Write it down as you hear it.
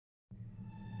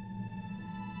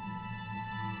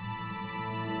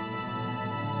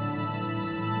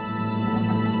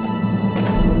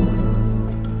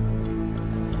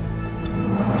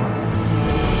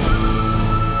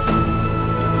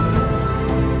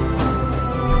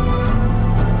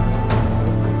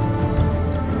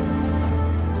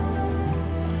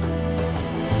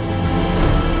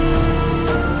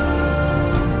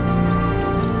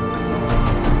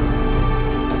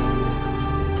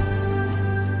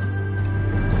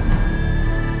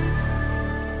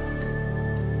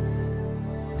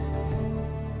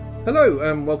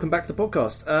Hello, welcome back to the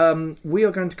podcast. We are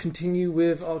going to continue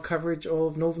with our coverage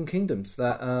of Northern Kingdoms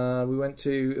that we went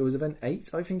to. It was event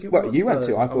 8, I think it was. Well, you went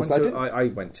to. Of course I did. I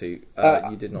went to.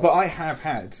 You did not. But I have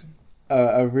had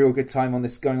a real good time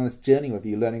going on this journey with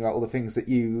you, learning about all the things that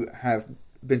you have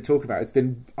been talking about. It's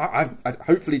been. I've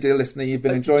hopefully, dear listener, you've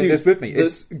been enjoying this with me.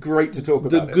 It's great to talk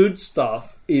about. The good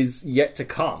stuff is yet to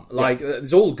come.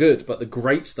 It's all good, but the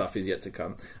great stuff is yet to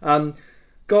come.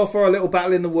 Go for a little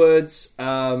battle in the woods,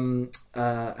 have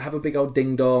a big old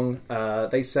ding-dong,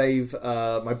 they save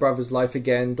my brother's life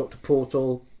again, Dr.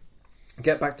 Portal,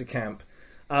 get back to camp.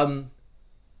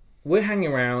 We're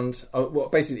hanging around,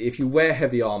 basically if you wear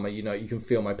heavy armour, you know, you can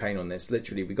feel my pain on this.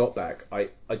 Literally, we got back,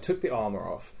 I took the armour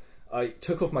off, I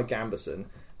took off my gambeson,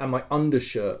 and my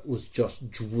undershirt was just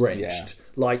drenched,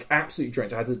 absolutely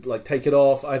drenched. I had to take it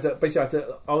off. I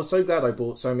was so glad I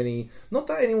bought so many. Not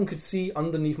that anyone could see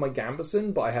underneath my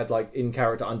gambeson, but I had in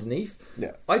character underneath.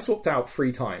 Yeah, I swapped out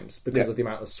 3 times because of the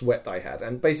amount of sweat that I had,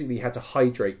 and basically had to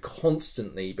hydrate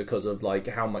constantly because of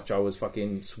how much I was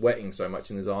fucking sweating so much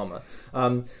in this armor.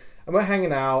 And we're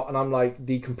hanging out, and I'm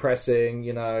decompressing,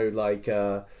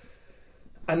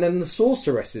 and then the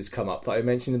sorceresses come up that I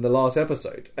mentioned in the last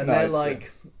episode. And they're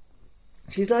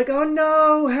she's like, oh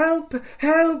no, help,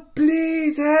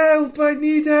 please, help, I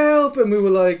need help. And we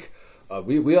were like,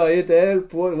 we are here to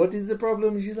help. What is the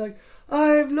problem? And she's like,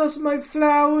 I've lost my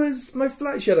flowers.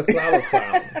 She had a flower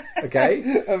crown.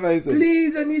 Okay? Amazing.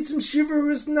 Please, I need some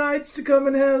chivalrous knights to come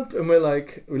and help. And we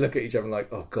look at each other and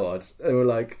oh God. And we're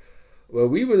like, well,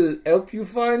 we will help you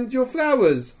find your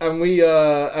flowers. And we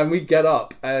get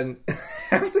up and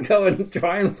have to go and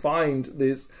try and find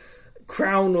this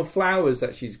crown of flowers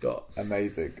that she's got.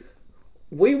 Amazing.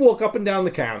 We walk up and down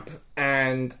the camp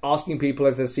and asking people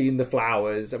if they've seen the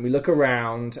flowers, and we look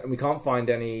around and we can't find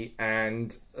any.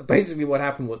 And basically what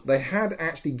happened was they had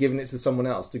actually given it to someone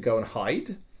else to go and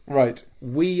hide. Right.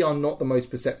 We are not the most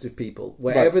perceptive people.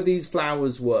 Wherever these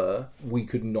flowers were, we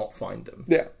could not find them.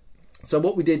 Yeah. So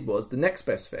what we did was, the next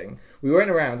best thing, we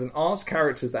went around and asked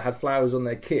characters that had flowers on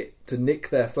their kit to nick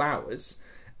their flowers,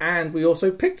 and we also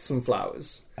picked some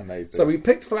flowers. Amazing. So we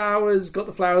picked flowers, got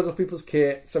the flowers off people's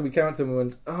kit, so we came up to them and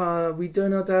went,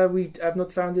 we have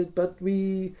not found it, but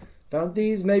we found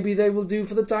these, maybe they will do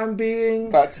for the time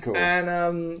being. That's cool.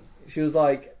 And she was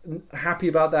happy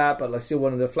about that, but I still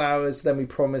wanted the flowers. Then we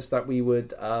promised that we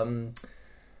would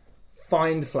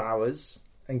find flowers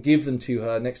and give them to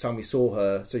her next time we saw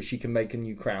her, so she can make a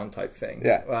new crown type thing.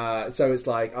 Yeah. So it's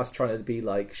us trying to be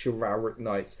chivalric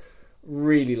knights.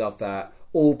 Really love that.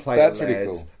 All player led. That's really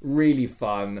cool. Really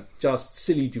fun. Just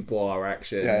silly Dubois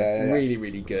action. Yeah. Really,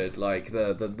 really good.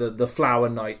 The flower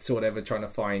knights or whatever, trying to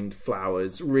find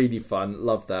flowers. Really fun.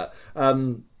 Love that.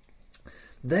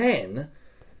 Then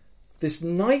this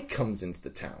knight comes into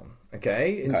the town.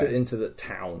 Okay, into the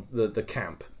town, the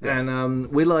camp, and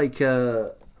we're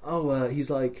he's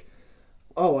like,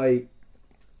 I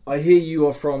hear you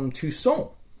are from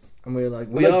Toussaint. And we were like,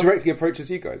 we directly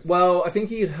approaches you guys. Well, I think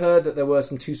he had heard that there were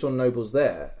some Toussaint nobles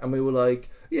there. And we were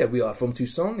like, yeah, we are from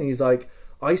Toussaint. And he's like,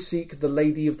 I seek the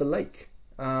Lady of the Lake.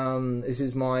 This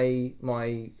is my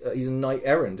he's a knight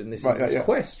errant, and this is his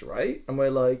quest, right? And we're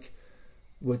like,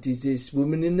 what is this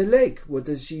woman in the lake? What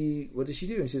does she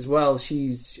do? And she says, well,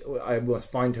 I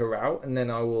must find her out, and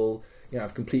then I will,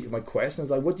 I've completed my quest. And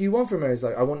it's like, what do you want from her? It's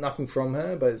like, I want nothing from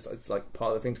her, but it's part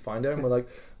of the thing to find her. And we're like,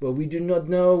 well, we do not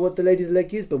know what the Lady of the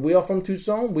Lake is, but we are from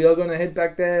Toussaint. We are going to head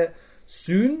back there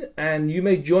soon, and you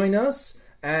may join us,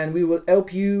 and we will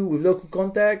help you with local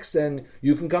contacts, and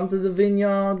you can come to the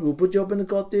vineyard. We'll put you up in a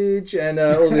cottage, and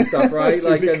all this stuff, right? That's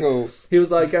really cool. He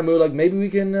was like, and we were like, maybe we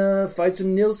can fight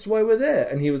some nils while we're there.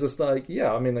 And he was just like,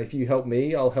 yeah, I mean, if you help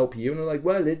me, I'll help you. And we're like,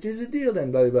 well, it is a deal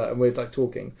then, blah, blah, blah. And we're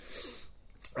talking.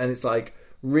 And it's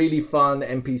really fun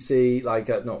NPC,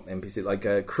 not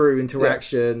NPC, crew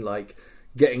interaction,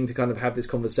 getting to kind of have this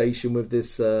conversation with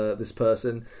this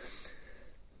person.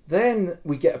 Then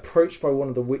we get approached by one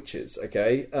of the witches,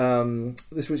 okay?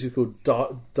 This witch is called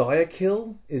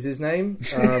Diakill, is his name.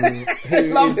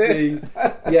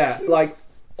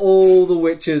 All the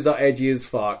witches are edgy as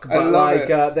fuck.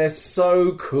 But they're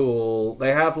so cool.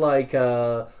 They have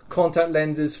contact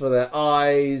lenses for their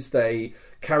eyes. They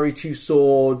carry 2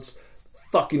 swords.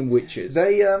 Fucking witches.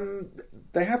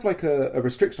 They have a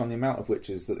restriction on the amount of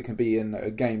witches that there can be in a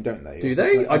game, don't they? Do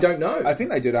they? I don't know. I think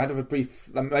they did. I had a brief.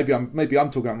 Maybe I'm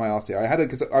talking about my arse here. I had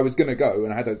because I was going to go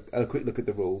and I had a quick look at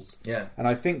the rules. Yeah. And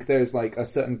I think there's a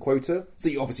certain quota. So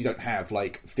you obviously don't have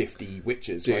 50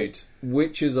 witches, dude. Right?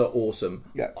 Witches are awesome.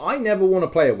 Yeah. I never want to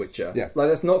play a witcher. Yeah.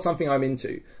 That's not something I'm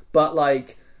into. But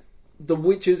the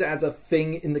witches as a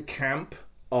thing in the camp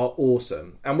are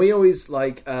awesome, and we always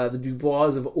like the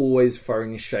Dubois have always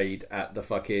thrown shade at the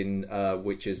fucking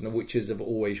witches, and the witches have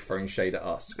always thrown shade at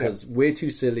us because we're too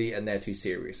silly and they're too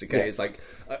serious. Okay, it's like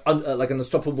an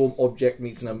unstoppable object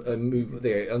meets an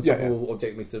unstoppable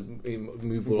object meets a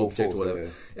movable object or whatever,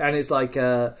 and it's like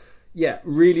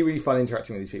really really fun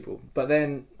interacting with these people. But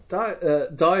then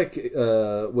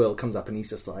Will comes up and he's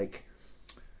just like,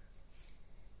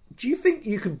 "Do you think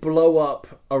you could blow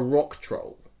up a rock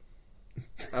troll?"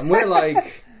 And we're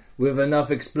like, "With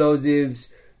enough explosives,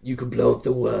 you could blow up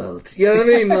the world." You know what I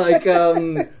mean? Like,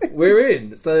 we're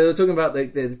in. So they were talking about there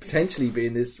potentially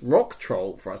being this rock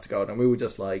troll for us to go on, and we were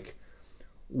just like,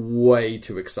 way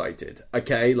too excited.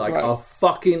 Okay, like a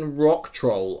fucking rock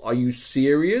troll. Are you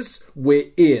serious? We're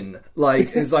in.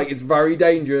 Like, it's like it's very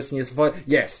dangerous, and you have to follow.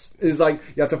 Yes, it's like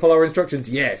you have to follow our instructions.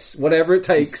 Yes, whatever it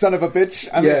takes. Son of a bitch.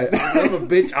 I'm in. Son of a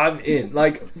bitch. I'm in.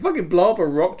 Like, fucking blow up a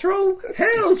rock troll.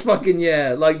 Hell's fucking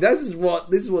yeah. Like, this is what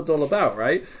it's all about,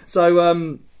 right?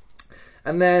 So,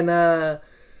 and then.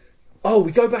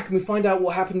 We go back and we find out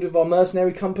what happened with our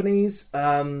mercenary companies,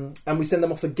 and we send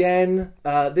them off again.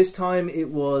 This time it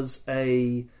was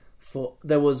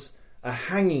there was a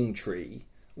hanging tree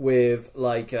with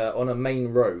like on a main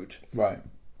road, right?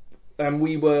 And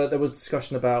there was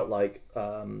discussion about like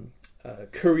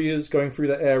couriers going through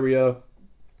that area,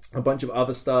 a bunch of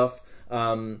other stuff.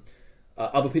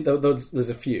 Other people, there's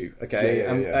a few, okay,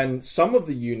 and some of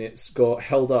the units got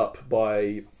held up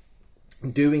by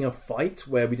doing a fight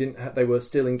where they were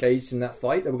still engaged in that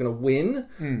fight. They were going to win,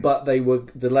 but they were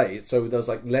delayed. So there was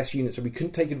like less units, so we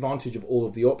couldn't take advantage of all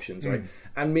of the options, right?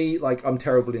 And me, like, I'm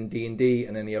terrible in D&D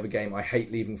and any other game. I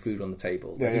hate leaving food on the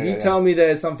table. If you tell me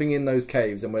there's something in those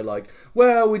caves and we're like,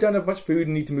 well, we don't have much food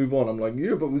and need to move on, I'm like,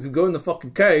 yeah, but we could go in the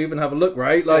fucking cave and have a look,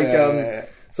 right? Like,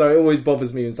 so it always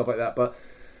bothers me and stuff like that. But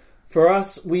for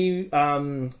us,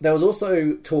 there was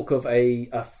also talk of a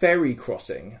ferry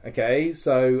crossing. Okay,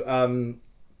 so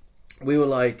we were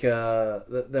like,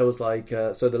 there was like,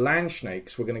 so the land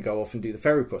snakes were going to go off and do the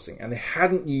ferry crossing, and they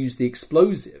hadn't used the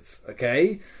explosive.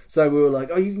 Okay, so we were like,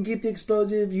 oh, you can keep the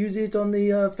explosive, use it on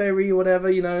the ferry or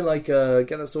whatever, you know, like get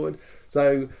that sorted.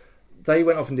 So they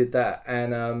went off and did that,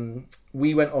 and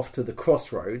we went off to the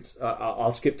crossroads.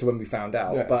 I'll skip to when we found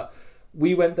out, but.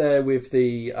 We went there with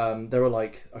the they were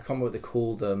like, I can't remember what they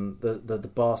called them, the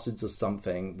bastards of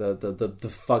something, the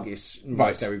thuggish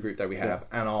mercenary group that we have,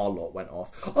 and our lot went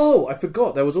off. Oh, I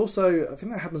forgot, there was also, I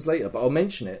think that happens later, but I'll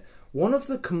mention it. One of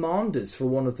the commanders for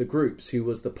one of the groups, who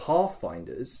was the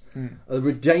Pathfinders, a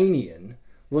Redanian,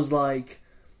 was like,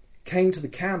 came to the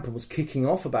camp and was kicking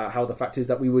off about how the fact is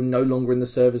that we were no longer in the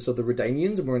service of the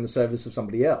Redanians and we're in the service of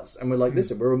somebody else. And we're like,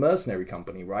 listen, we're a mercenary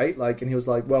company, right? Like, and he was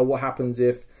like, well, what happens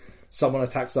if someone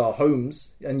attacks our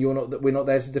homes and we're not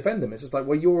there to defend them? It's just like,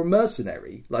 well, you're a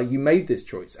mercenary. Like, you made this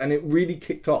choice. And it really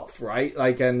kicked off, right?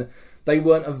 Like, and they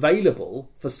weren't available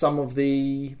for some of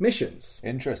the missions.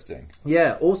 Interesting.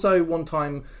 Yeah. Also, one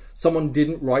time, someone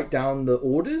didn't write down the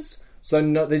orders, so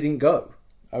no, they didn't go.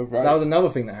 Oh, right. That was another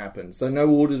thing that happened. So no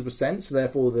orders were sent, so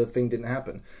therefore the thing didn't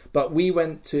happen. But we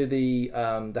went to the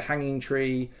hanging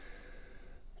tree.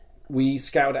 We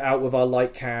scouted it out with our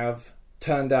light cav.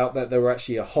 Turned out that there were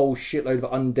actually a whole shitload of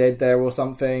undead there or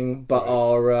something, but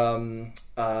our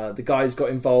the guys got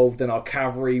involved and our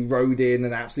cavalry rode in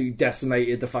and absolutely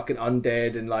decimated the fucking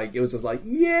undead, and like it was just like,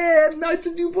 yeah, Knights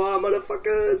of Dubois,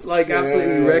 motherfuckers, like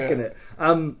absolutely wrecking it.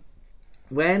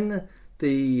 When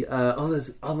the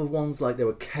there's other ones, like there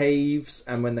were caves,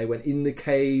 and when they went in the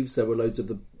caves there were loads of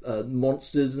the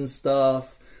monsters and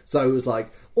stuff, so it was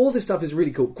like all this stuff is really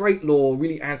cool, great lore,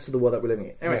 really adds to the world that we're living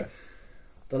in. Anyway,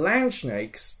 the land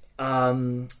snakes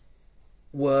loved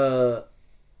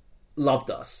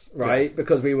us, right?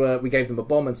 Because we gave them a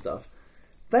bomb and stuff.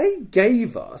 They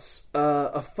gave us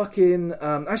a fucking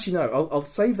actually no, I'll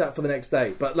save that for the next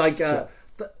day. But like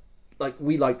like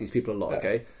we like these people a lot,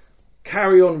 okay?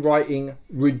 Carry on writing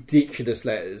ridiculous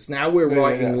letters. Now we're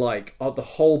writing like the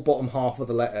whole bottom half of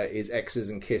the letter is X's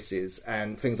and kisses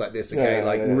and things like this, okay?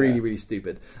 Really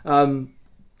stupid.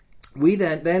 We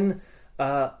then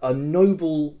a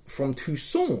noble from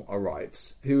Toussaint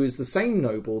arrives, who is the same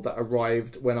noble that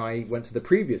arrived when I went to the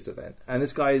previous event. And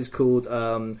this guy is called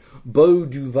Beau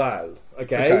Duval,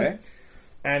 okay?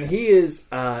 And he is,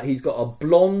 he's got a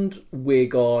blonde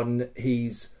wig on,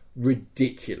 he's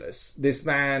ridiculous. This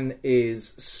man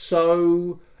is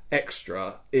so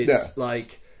extra, it's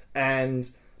like,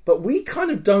 but we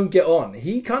kind of don't get on.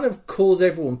 He kind of calls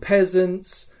everyone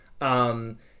peasants,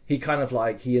 he kind of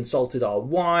like, he insulted our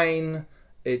wine.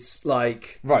 It's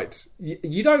like, right,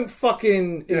 you don't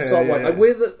fucking insult wine. Like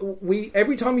we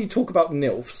every time you talk about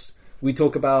nilfs, we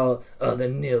talk about the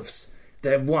nilfs.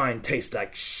 their wine tastes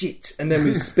like shit, and then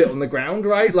we spit on the ground,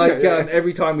 right? Like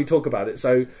every time we talk about it.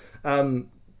 So, and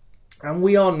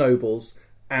we are nobles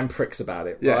and pricks about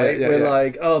it, right? We're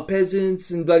like, oh,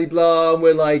 peasants and bloody blah, and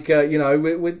we're like,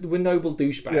 we're noble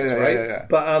douchebags, right? Yeah.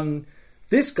 But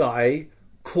this guy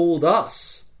called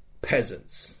us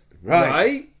peasants,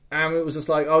 right? And it was just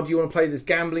like, oh, do you want to play this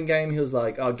gambling game? He was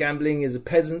like, oh, gambling is a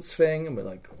peasant's thing, and we're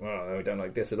like, oh, we don't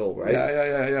like this at all, right?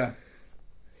 Yeah.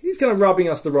 He's kind of rubbing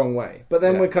us the wrong way. But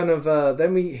then we're kind of...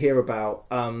 then we hear about...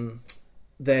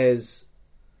 there's...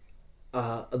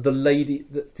 the lady...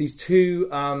 These two...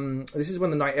 this is when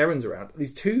the knight errand's around.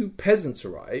 These two peasants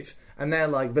arrive, and they're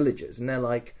like villagers. And they're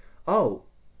like, oh,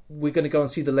 we're going to go and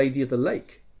see the Lady of the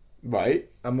Lake. Right.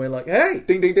 And we're like, hey!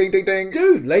 Ding, ding, ding, ding, ding.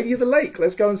 Dude, Lady of the Lake.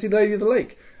 Let's go and see the Lady of the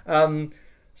Lake.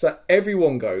 So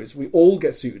everyone goes. We all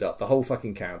get suited up, the whole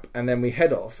fucking camp. And then we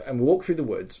head off, and we walk through the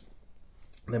woods.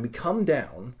 And then we come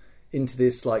down into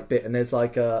this like bit, and there's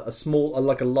like a small,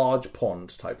 like a large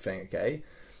pond type thing. Okay,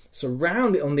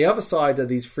 surrounded on the other side are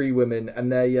these three women,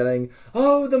 and they're yelling,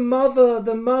 "Oh, the mother,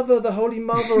 the holy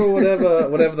mother," or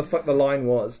whatever the fuck the line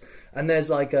was. And there's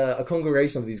like a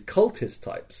congregation of these cultist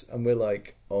types, and we're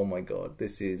like, "Oh my god,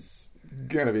 this is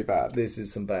gonna be bad. This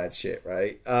is some bad shit,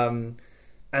 right?" And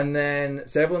then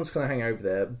so everyone's kind of hang over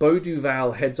there. Beau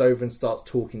Duval heads over and starts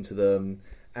talking to them,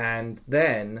 and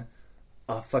then.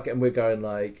 Oh, fuck it, and we're going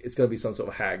like, it's going to be some sort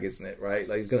of hag, isn't it, right?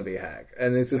 Like, he's going to be a hag.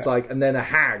 And it's just like, and then a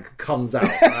hag comes out,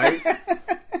 right?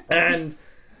 And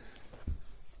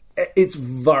it's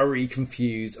very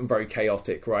confused and very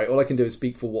chaotic, right? All I can do is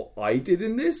speak for what I did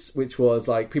in this, which was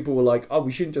like, people were like, oh,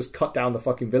 we shouldn't just cut down the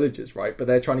fucking villagers, right? But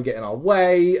they're trying to get in our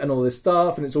way and all this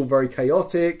stuff, and it's all very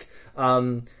chaotic.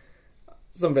 Some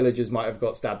villagers might have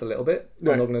got stabbed a little bit. I'm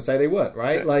not going to say they weren't,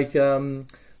 right? Yeah.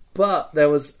 But there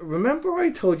was... Remember I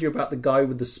told you about the guy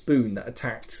with the spoon that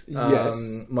attacked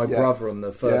my brother on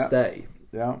the first day?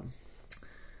 Yeah.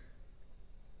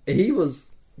 He was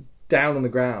down on the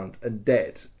ground and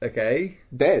dead, okay?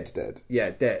 Dead? Yeah,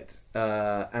 dead.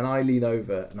 And I lean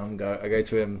over and I go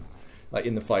to him, like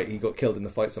in the fight. He got killed in the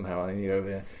fight somehow. And I lean over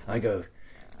here. I go,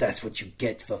 that's what you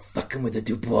get for fucking with the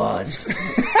Dubois.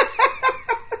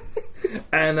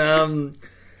 And...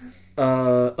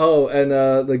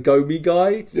 the Gobi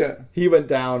guy, he went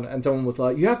down and someone was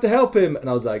like, you have to help him, and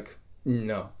I was like,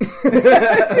 no.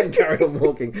 And carried on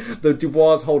walking. The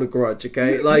Dubois hold a grudge,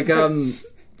 okay? Like,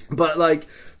 but like,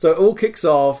 so it all kicks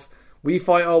off, we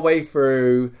fight our way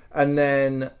through, and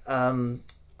then,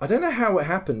 I don't know how it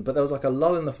happened, but there was like a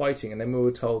lull in the fighting, and then we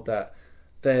were told that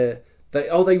they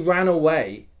ran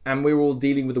away. And we were all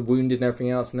dealing with the wounded and everything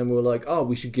else. And then we were like, oh,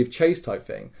 we should give chase type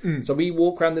thing. So we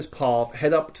walk around this path,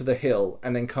 head up to the hill,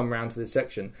 and then come round to this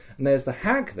section. And there's the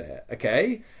hag there,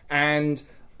 okay? And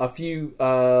a few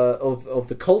of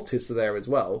the cultists are there as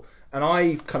well. And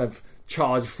I kind of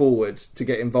charge forward to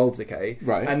get involved, okay?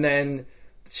 Right. And then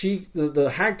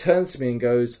the hag turns to me and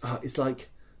goes, it's like,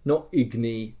 not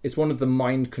Igni. It's one of the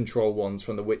mind control ones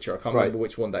from The Witcher. I can't remember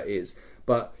which one that is.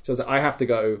 But she was like, I have to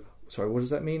go... Sorry, what does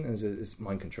that mean? And it's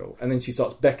mind control. And then she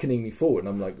starts beckoning me forward, and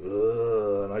I'm like,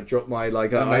 ugh, and I drop my,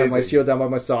 like, I have my shield down by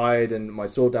my side and my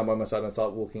sword down by my side, and I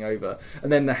start walking over. And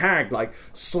then the hag, like,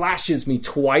 slashes me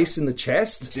twice in the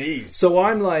chest. Jeez. So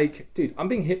I'm like, dude, I'm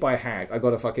being hit by a hag. I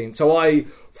gotta fucking... So I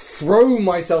throw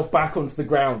myself back onto the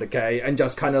ground, okay? And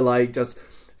just kind of, like, just...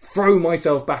 throw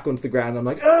myself back onto the ground. I'm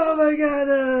like, oh my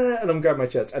god, and I'm grabbing my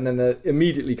chest, and then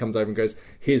immediately comes over and goes,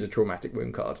 here's a traumatic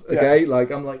wound card, okay?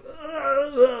 Like, I'm like,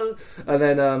 and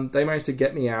then they managed to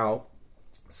get me out.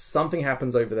 Something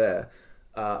happens over there.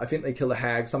 I think they kill the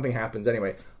hag. Something happens.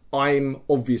 Anyway, I'm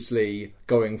obviously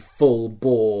going full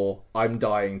bore, I'm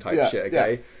dying type shit,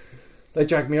 okay? Yeah. They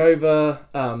drag me over.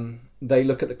 They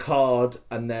look at the card,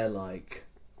 and they're like,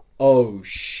 oh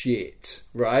shit,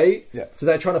 right? Yeah. So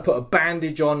they're trying to put a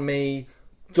bandage on me.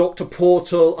 Dr.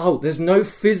 Portal. Oh, there's no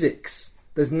physics.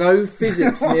 There's no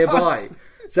physics nearby.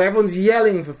 So everyone's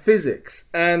yelling for physics.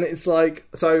 And it's like,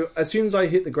 so as soon as I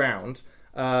hit the ground,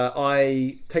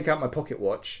 I take out my pocket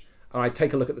watch and I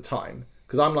take a look at the time.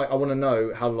 Because I'm like, I want to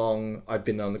know how long I've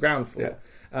been on the ground for.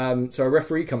 Yeah. So a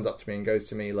referee comes up to me and goes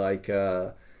to me like,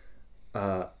 how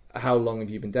long have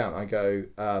you been down? I go,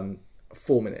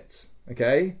 4 minutes.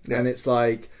 Okay? Yeah. And it's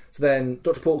like, so then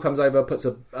Dr. Portal comes over, puts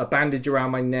a bandage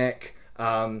around my neck,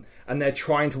 and they're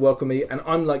trying to welcome me, and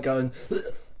I'm like going,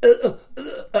 and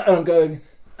I'm going,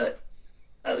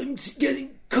 I'm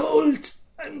getting cold,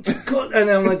 I'm too cold, and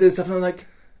I'm like doing stuff, and I'm like,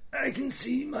 I can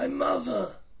see my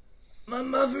mother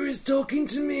is talking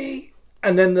to me,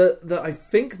 and then I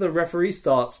think the referee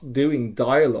starts doing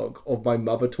dialogue of my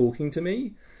mother talking to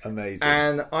me. Amazing.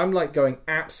 And I'm like going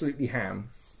absolutely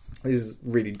ham. this is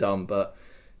really dumb, but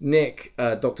Nick,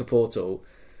 Dr. Portal,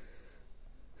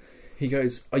 he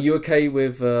goes, "Are you okay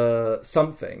with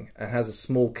something?" and has a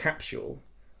small capsule.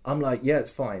 I'm like, "Yeah, it's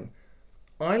fine."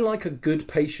 I like a good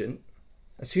patient.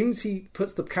 As soon as he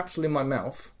puts the capsule in my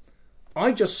mouth,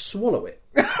 I just swallow it.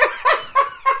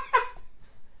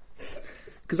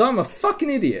 Because I'm a fucking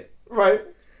idiot. Right.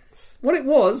 What it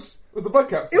was a blood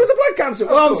capsule. It was a blood capsule.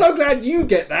 Well, I'm so glad you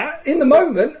get that. In the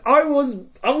moment, I was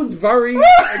very excited.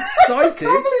 I can't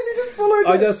believe you just swallowed it.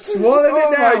 I just swallowed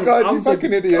it down. Oh my god, you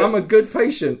fucking idiot. I'm a good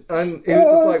patient. And he was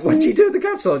just like, "What did you do with the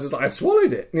capsule?" I was just like, "I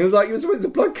swallowed it." And he was like, "It's a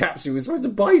blood capsule. You're supposed to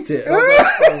bite it." And I was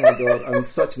like, "Oh my god, I'm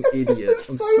such an idiot.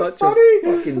 I'm so such funny.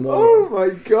 a fucking moron." Oh my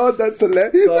god, that's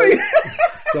hilarious.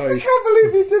 So I can't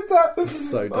believe you did that.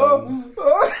 So dumb.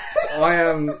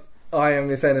 I am,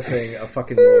 if anything, a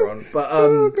fucking moron. But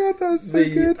oh god, that was so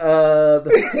good.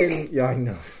 The fucking, yeah, I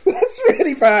know. That's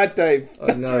really bad, Dave.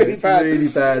 That's really bad. Really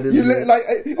bad. Isn't it? Like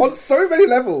on so many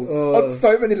levels. On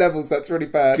so many levels, that's really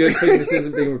bad. Good thing this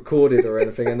isn't being recorded or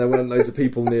anything, and there weren't loads of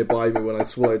people nearby me when I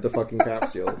swallowed the fucking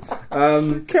capsule.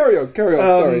 Carry on.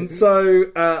 Sorry.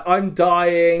 So I'm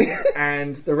dying,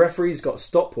 and the referee's got a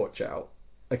stopwatch out.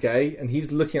 Okay, and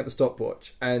he's looking at the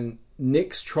stopwatch, and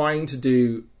Nick's trying to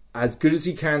do as good as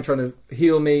he can, trying to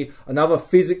heal me. Another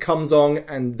physic comes on,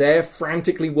 and they're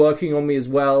frantically working on me as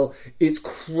well. It's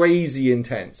crazy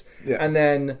intense. Yeah. And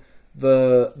then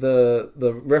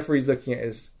the referee's looking at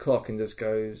his clock and just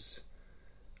goes,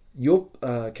 "Your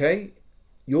okay,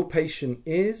 your patient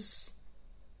is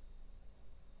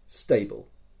stable."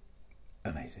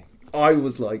 Amazing. I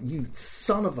was like, "You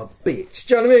son of a bitch."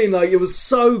 Do you know what I mean? Like, it was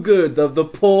so good. The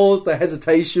pause, the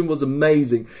hesitation was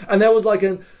amazing. And there was like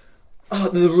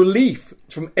the relief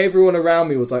from everyone around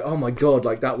me was like, "Oh my god,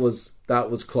 like that was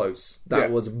close.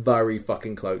 That was very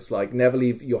fucking close. Like, never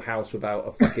leave your house without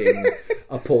a fucking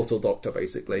a portal doctor,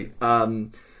 basically."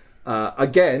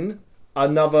 Again,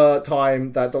 another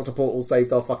time that Dr. Portal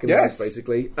saved our fucking lives,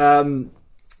 basically.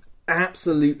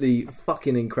 Absolutely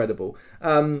fucking incredible.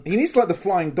 He needs like the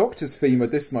Flying Doctor's theme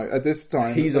at this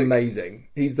time. He's amazing.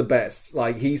 He's the best.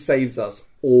 Like, he saves us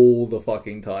all the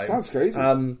fucking time. Sounds crazy.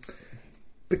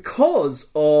 Because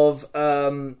of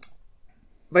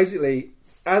basically,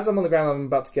 as I'm on the ground, I'm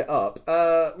about to get up.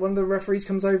 One of the referees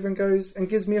comes over and goes and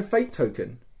gives me a fate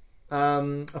token.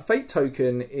 A fate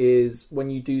token is when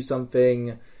you do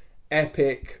something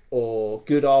epic or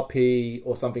good RP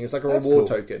or something. It's like a reward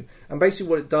token. And basically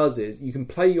what it does is you can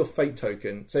play your fate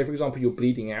token. Say, for example, you're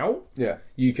bleeding out. Yeah.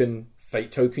 You can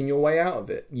fate token your way out of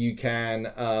it. You can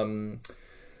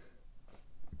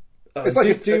it's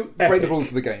like break the rules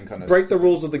of the game, kind of. Break the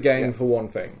rules of the game, for one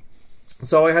thing.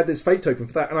 So I had this fate token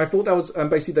for that, and I thought that was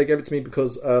basically they gave it to me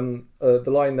because the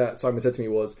line that Simon said to me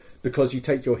was, "Because you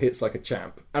take your hits like a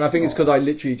champ." And I think it's because I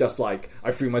literally just I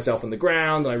threw myself on the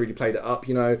ground and I really played it up,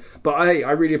 you know. But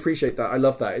I really appreciate that. I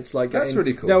love that. It's like that's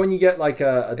really cool. You know, when you get like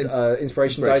a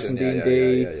inspiration dice in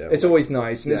D&D, it's always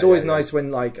nice, and it's always nice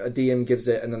when like a DM gives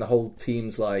it, and then the whole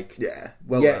team's like,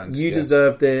 earned. You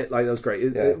deserved it. Like, that was great.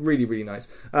 It really, really nice.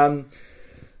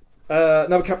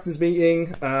 Another captain's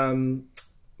meeting.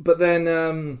 But then,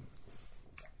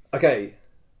 okay,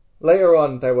 later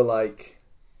on they were like,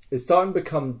 it's starting to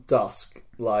become dusk.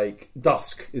 Like,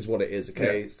 dusk is what it is,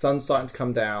 okay? Yeah. Sun's starting to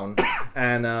come down,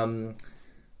 and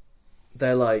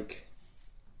they're like,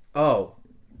 "Oh,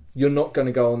 you're not going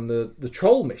to go on the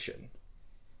troll mission."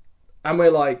 And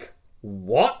we're like,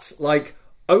 "What?" Like,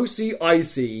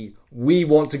 OCIC, we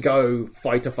want to go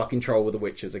fight a fucking troll with the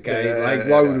witches, okay?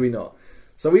 Why would we not?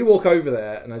 So we walk over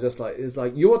there, and I just it's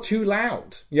like, "You're too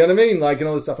loud." You know what I mean? Like, and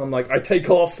all this stuff. I'm like, I take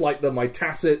off like my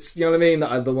tassets, you know what I mean?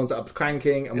 That are the ones that are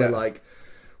cranking, and we're like,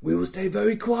 "We will stay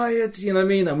very quiet," you know what I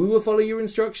mean? And we will follow your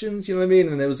instructions, you know what I mean?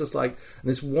 And it was just like,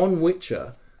 and this one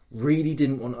witcher really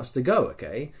didn't want us to go,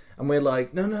 okay? And we're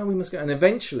like, no, we must go. And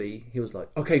eventually he was like,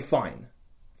 "Okay, fine,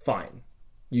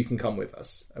 you can come with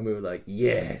us." And we were like,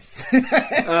 yes.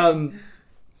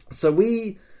 So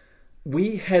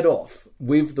we head off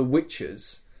with the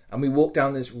witches, and we walk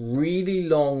down this really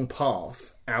long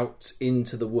path out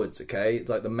into the woods, okay?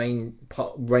 Like the main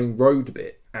road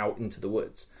bit out into the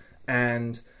woods.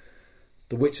 And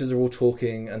the witches are all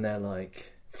talking, and they're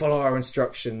like, "Follow our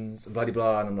instructions," and blah, blah,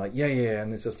 blah. And I'm like, yeah.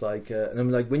 And it's just like, and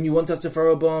I'm like, "When you want us to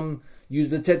throw a bomb, use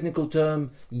the technical term,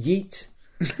 yeet.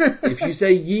 If you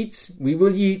say yeet, we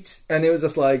will yeet." And it was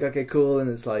just like, okay, cool. And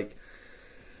it's like,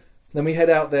 then we head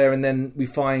out there, and then we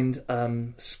find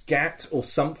scat or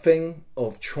something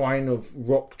of Shrine of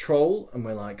Rock Troll, and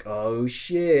we're like, "Oh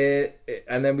shit!"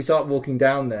 And then we start walking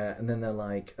down there, and then they're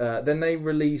like, then they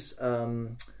release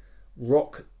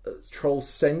Rock Troll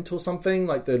Scent or something,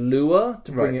 like the lure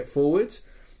to bring it forward.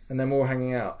 and then we're all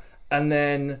hanging out. And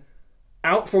then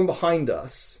out from behind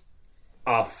us,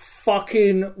 a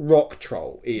fucking rock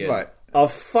troll, Ian. Right. A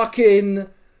fucking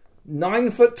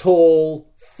 9 foot tall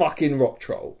fucking rock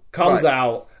troll comes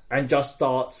out and just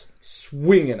starts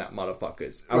swinging at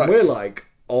motherfuckers. And we're like,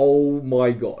 oh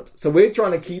my god. So we're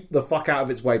trying to keep the fuck out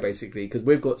of its way, basically, because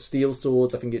we've got steel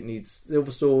swords. I think it needs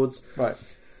silver swords. Right.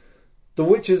 The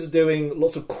witches are doing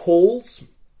lots of calls.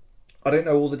 I don't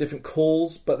know all the different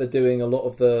calls, but they're doing a lot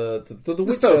of the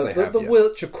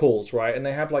Witcher calls, right? And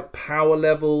they have like power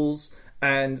levels,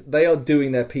 and they are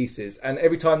doing their pieces. And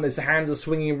every time their hands are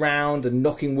swinging around and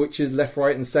knocking witches left,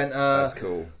 right, and centre. That's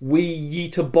cool. We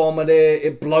yeet a bomb at it,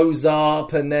 it blows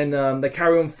up, and then they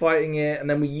carry on fighting it, and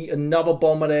then we yeet another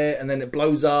bomb at it, and then it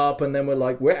blows up, and then we're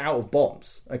like, we're out of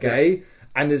bombs, okay? Yeah.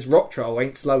 And this rock troll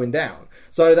ain't slowing down.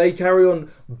 So they carry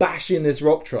on bashing this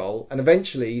rock troll, and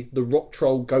eventually the rock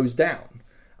troll goes down.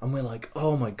 And we're like,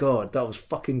 oh my god, that was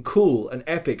fucking cool and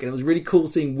epic. And it was really cool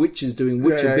seeing witches doing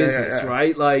witcher business,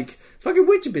 right? Like, it's fucking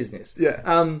witcher business.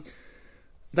 Yeah.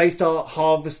 They start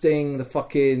harvesting the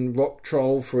fucking rock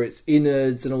troll for its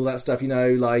innards and all that stuff, you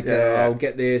know, like, I'll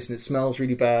get this and it smells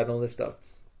really bad and all this stuff.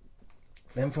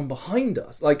 Then from behind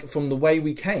us, like from the way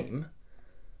we came,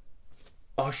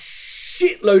 a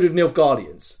shitload of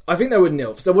Nilfgaardians. I think they were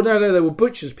Nilfs. I wouldn't know they were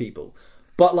butchers people.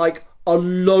 But like a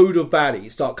load of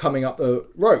baddies start coming up the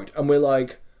road. And we're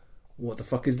like, what the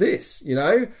fuck is this? You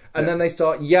know? And then they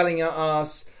start yelling at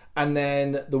us. And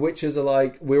then the witches are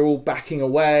like, we're all backing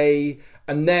away.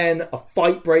 And then a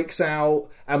fight breaks out.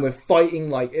 And we're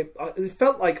fighting like... It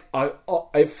felt like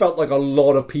a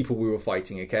lot of people we were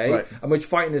fighting, okay? Right. And we're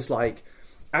fighting this like...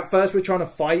 At first, we're trying to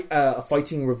fight a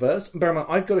fighting reverse. Bear in mind,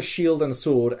 I've got a shield and a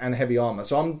sword and heavy armor,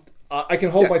 so I can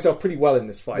hold myself pretty well in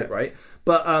this fight, right?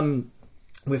 But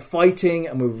we're fighting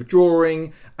and we're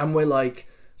withdrawing, and we're like,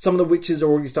 some of the witches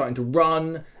are already starting to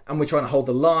run, and we're trying to hold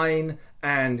the line.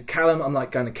 And Callum, I'm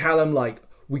like going to Callum, like,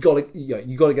 you got to go,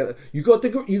 you got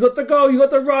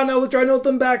to run. I will try and hold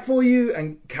them back for you.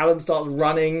 And Callum starts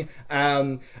running,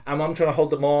 and I'm trying to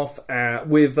hold them off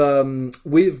with Direwil.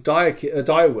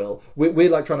 We're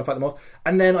like trying to fight them off,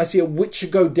 and then I see a Witcher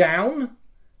go down.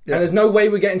 Yeah. And there's no way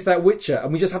we're getting to that Witcher,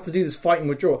 and we just have to do this fight and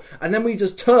withdraw. And then we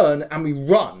just turn and we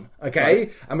run, okay?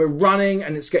 Right. And we're running,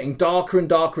 and it's getting darker and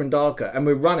darker and darker. And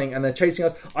we're running, and they're chasing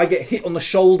us. I get hit on the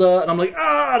shoulder, and I'm like,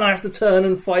 and I have to turn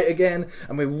and fight again.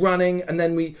 And we're running, and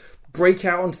then we break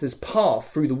out onto this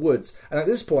path through the woods. And at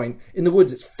this point, in the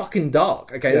woods, it's fucking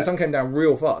dark, okay? The sun came down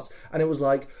real fast. And it was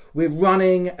like, we're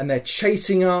running, and they're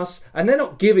chasing us, and they're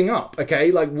not giving up, okay?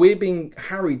 Like, we're being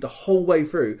harried the whole way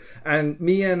through. And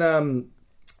me and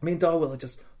Darwell are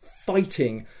just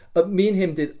fighting. But me and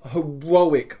him did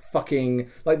heroic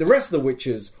fucking... Like, the rest of the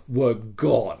witches were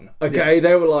gone. Okay? Yeah.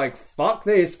 They were like, fuck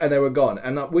this. And they were gone.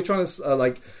 And we're trying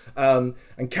to,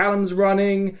 and Callum's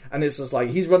running. And it's just like,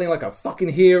 he's running like a fucking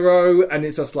hero. And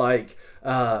it's just like...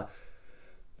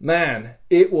 man,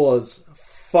 it was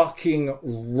fucking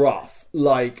rough.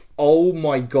 Like, oh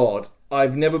my god.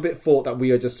 I've never thought that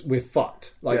we're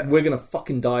fucked. Like, we're gonna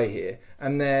fucking die here.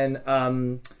 And then...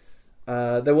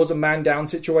 there was a man down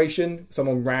situation.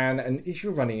 Someone ran, and if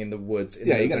you're running in the woods in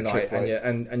the night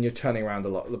and you're turning around a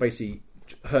lot, basically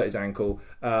hurt his ankle.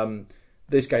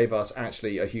 This gave us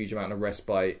actually a huge amount of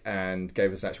respite and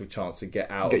gave us an actual chance to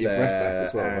get out get your there. Breath back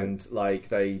as well, and like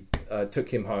they took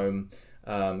him home,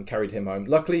 carried him home.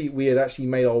 Luckily, we had actually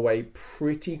made our way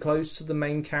pretty close to the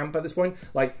main camp at this point.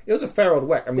 Like, it was a fair old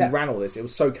wreck, and we ran all this. It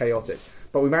was so chaotic,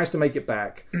 but we managed to make it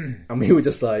back, and we were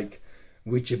just like,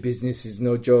 Witcher business is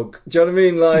no joke. Do you know what I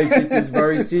mean? Like, it is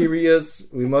very serious.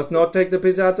 We must not take the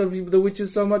piss out of the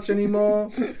witches so much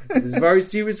anymore. It is very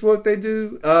serious work they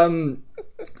do.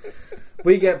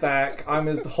 We get back. I'm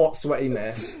a hot, sweaty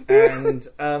mess. And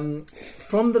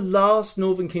from the last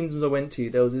Northern Kingdoms I went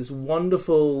to, there was this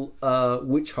wonderful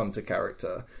witch hunter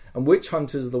character. And witch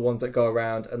hunters are the ones that go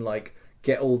around and, like,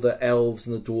 get all the elves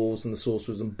and the dwarves and the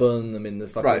sorcerers and burn them in the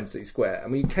fucking city square.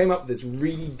 And we came up with this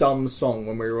really dumb song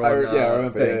when we were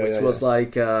on which was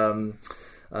like the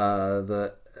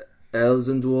elves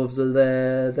and dwarves are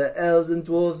there, the elves and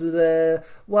dwarves are there,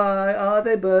 why are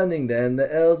they burning them?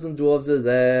 The elves and dwarves are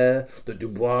there, the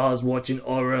Dubois watching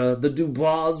horror, the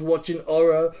Dubois watching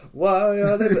horror, why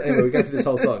are they... Anyway, we go through this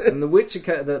whole song. And the witch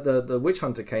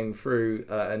hunter came through,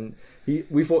 and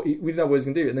we thought we didn't know what he was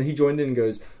going to do, and then he joined in and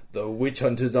goes, the witch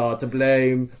hunters are to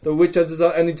blame. The witch hunters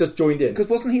are... And he just joined in. Because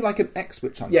wasn't he like an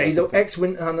ex-witch hunter? Yeah, he's an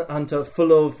ex-witch hunter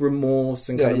full of remorse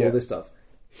and kind of all this stuff.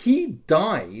 He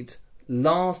died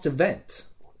last event.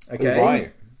 Okay? Oh,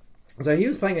 right. So he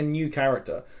was playing a new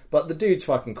character. But the dude's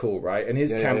fucking cool, right? And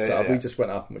his camp setup, we yeah. just went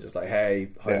up and were just like, hey,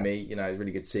 homie, you know, it's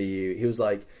really good to see you. He was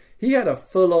like, he had a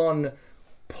full-on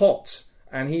pot,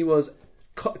 and he was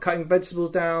cutting vegetables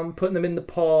down, putting them in the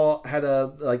pot, had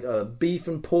a beef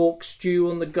and pork stew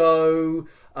on the go,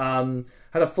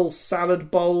 had a full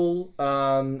salad bowl.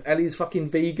 Ellie's fucking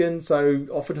vegan, so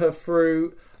offered her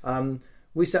fruit.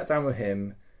 We sat down with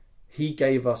him. He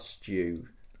gave us stew.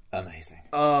 Amazing.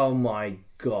 Oh my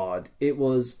God. It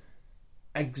was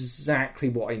exactly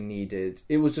what I needed.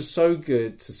 It was just so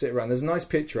good to sit around. There's a nice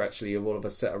picture actually of all of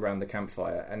us sat around the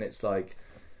campfire, and it's like,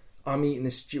 I'm eating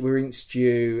this stew, we're eating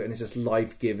stew, and it's just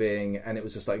life-giving, and it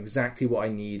was just like exactly what I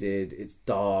needed. It's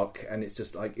dark, and it's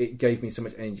just like, it gave me so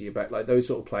much energy about, like, those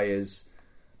sort of players.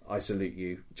 I salute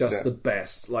you. Just the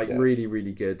best. Like, really,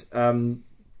 really good.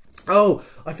 Oh,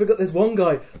 I forgot there's one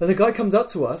guy. The guy comes up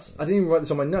to us. I didn't even write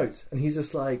this on my notes. And he's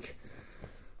just like,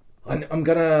 I'm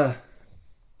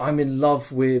in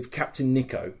love with Captain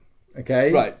Nico.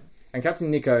 Okay? Right. And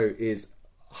Captain Nico is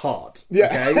hard.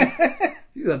 Yeah. Okay?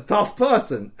 He's a tough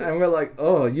person. And we're like,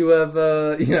 oh, you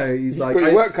have, he's like,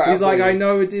 I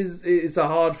know it's a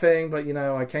hard thing, but, you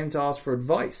know, I came to ask for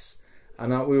advice.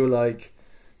 And we were like,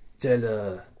 tell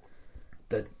her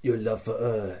that your love for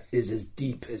her is as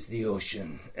deep as the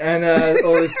ocean, and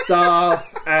all this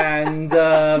stuff, and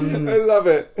I love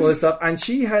it. all this stuff. And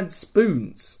she had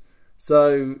spoons,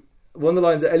 so one of the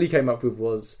lines that Ellie came up with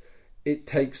was, "It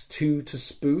takes two to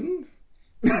spoon."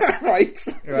 right.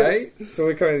 Yes. So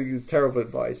we're kind of terrible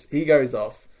advice. He goes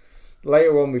off.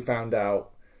 Later on, we found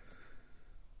out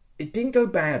it didn't go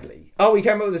badly. Oh, he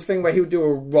came up with this thing where he would do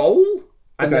a roll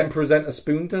and then present a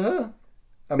spoon to her,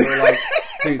 and we were like,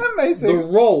 dude, amazing. The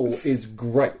roll is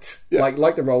great. Yeah.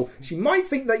 Like the roll. She might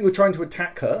think that you were trying to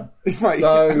attack her. Right.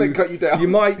 So and then cut you down. You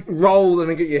might roll and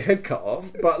then get your head cut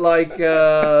off. But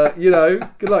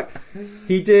good luck.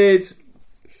 He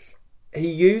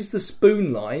used the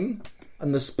spoon line,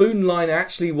 and the spoon line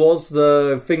actually was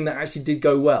the thing that actually did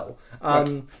go well.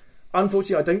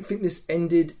 Unfortunately, I don't think this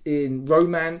ended in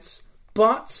romance,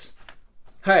 but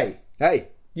hey.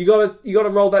 You gotta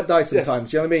roll that dice sometimes.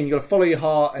 Yes. You know what I mean? You gotta follow your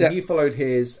heart, and he followed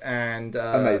his, and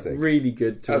amazing, really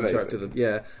good to interact with them.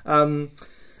 Yeah.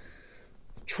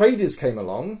 Traders came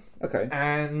along,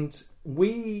 and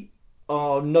we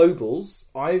are nobles.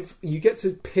 You get to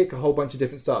pick a whole bunch of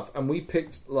different stuff, and we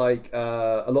picked like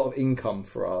a lot of income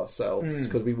for ourselves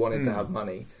because we wanted to have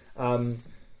money.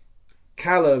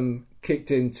 Callum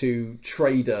kicked into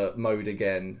trader mode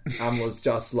again and was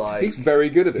just like, he's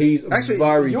very good at it. He's actually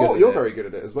very good at you're it. very good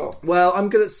at it as well. Well, I'm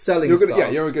good at selling stuff. Yeah,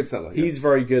 you're a good seller. He's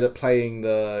very good at playing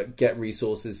the get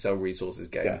resources, sell resources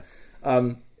game.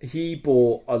 He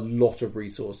bought a lot of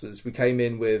resources. We came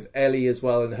in with Ellie as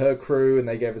well and her crew, and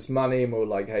they gave us money, and we were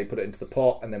like, hey, put it into the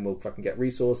pot and then we'll fucking get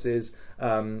resources.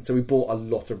 So we bought a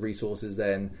lot of resources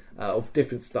then of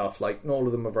different stuff. Like, not all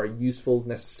of them are very useful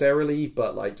necessarily,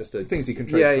 but like just things you can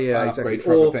trade upgrade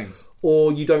for other things.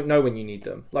 Or you don't know when you need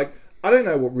them. Like, I don't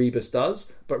know what Rebus does,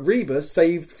 but Rebus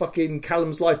saved fucking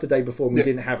Callum's life the day before and we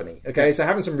didn't have any. Okay, so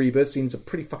having some Rebus seems a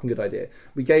pretty fucking good idea.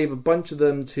 We gave a bunch of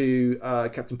them to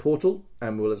Captain Portal,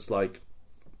 and we were just like,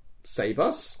 save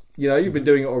us. You know, you've been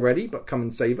doing it already, but come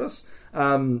and save us.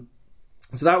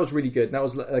 So that was really good. And that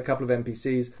was a couple of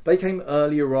NPCs. They came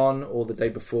earlier on, or the day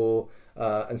before,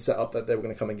 and set up that they were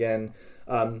going to come again.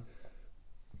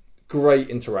 Great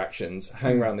interactions.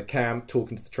 Hang around the camp,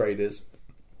 talking to the traders.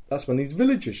 That's when these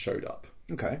villagers showed up.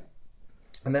 Okay.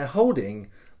 And they're holding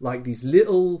like these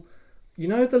little,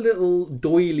 the little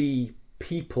doily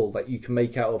people that you can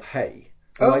make out of hay.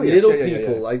 Like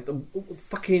the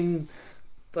fucking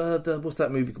the what's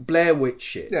that movie called? Blair Witch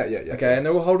shit. Yeah. Okay, and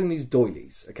they're all holding these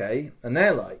doilies, okay? And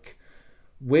they're like,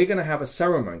 we're gonna have a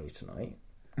ceremony tonight.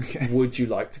 Okay. Would you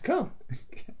like to come?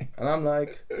 Okay. And I'm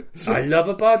like, I love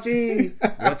a party.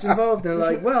 What's involved? And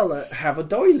they're like, well, have a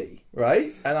doily,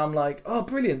 right? And I'm like, oh,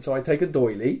 brilliant. So I take a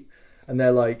doily, and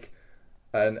they're like,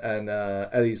 and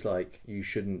Ellie's like, you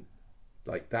shouldn't,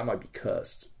 like, that might be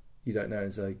cursed. You don't know. And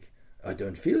it's like, I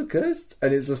don't feel cursed.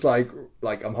 And it's just like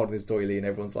I'm holding this doily, and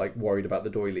everyone's like worried about the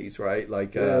doilies, right?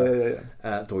 Like,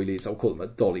 doilies. I'll call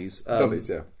them dollies. Dollies,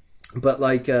 yeah. But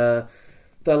like, they're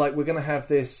like, we're gonna have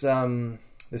this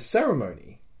this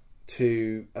ceremony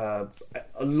to a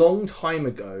long time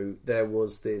ago. There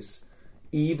was this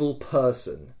evil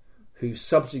person who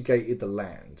subjugated the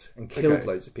land and killed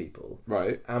loads of people.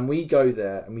 Right. And we go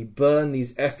there and we burn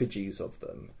these effigies of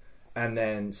them and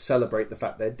then celebrate the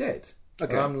fact they're dead.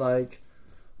 Okay. And I'm like,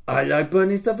 I like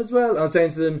burning stuff as well. And I'm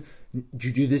saying to them, do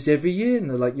you do this every year? And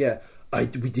they're like, yeah.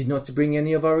 We did not bring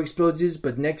any of our explosives,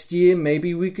 but next year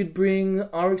maybe we could bring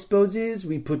our explosives.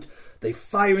 We put they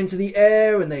fire into the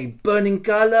air and they burn in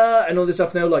colour and all this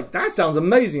stuff. And they were like, that sounds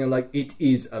amazing. I'm like, it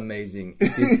is amazing.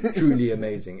 It is truly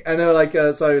amazing. And they were like,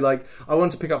 I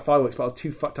wanted to pick up fireworks, but I was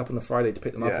too fucked up on the Friday to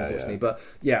pick them up, unfortunately. But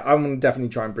yeah, I'm going to definitely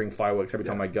try and bring fireworks every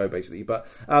time I go, basically. But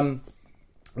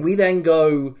we then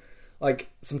go, like,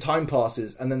 some time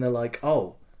passes and then they're like,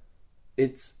 oh,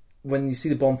 it's when you see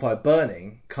the bonfire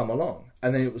burning, come along.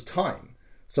 And then it was time.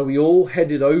 So we all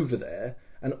headed over there.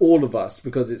 And all of us,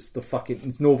 because it's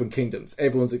Northern Kingdoms,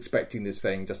 everyone's expecting this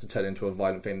thing just to turn into a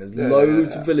violent thing. There's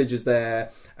loads of villagers there,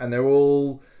 and they're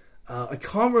all... I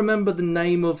can't remember the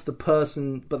name of the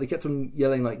person, but they kept on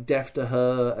yelling, like, death to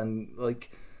her, and,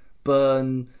 like,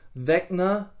 burn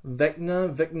Vecnu,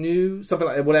 something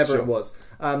like that, whatever it was.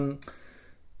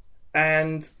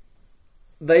 And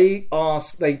they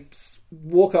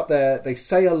walk up there, they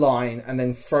say a line, and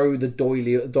then throw the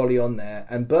dolly on there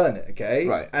and burn it, okay?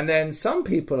 Right. And then some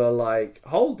people are like,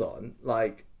 hold on,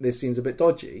 like, this seems a bit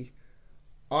dodgy.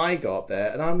 I go up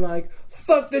there, and I'm like,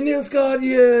 fuck the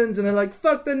Nilfgaardians! And they're like,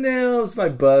 fuck the Nilfs! And I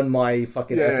burn my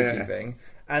fucking effigy thing.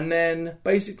 And then,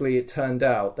 basically, it turned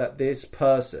out that this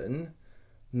person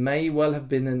may well have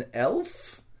been an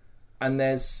elf, and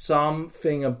there's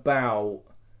something about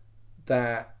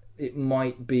that it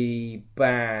might be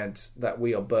bad that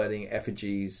we are burning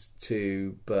effigies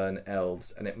to burn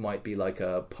elves, and it might be like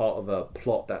a part of a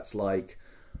plot that's like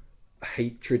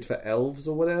hatred for elves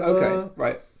or whatever. Okay,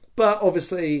 right. But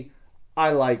obviously,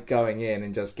 I like going in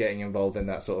and just getting involved in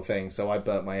that sort of thing, so I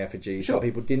burnt my effigy. Sure. Some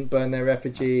people didn't burn their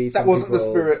effigies. That wasn't the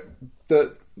spirit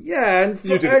that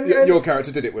your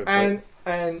character did it with.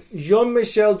 And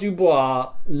Jean-Michel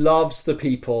Dubois loves the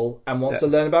people and wants to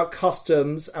learn about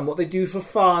customs and what they do for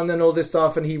fun and all this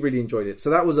stuff, and he really enjoyed it. So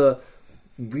that was a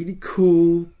really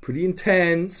cool, pretty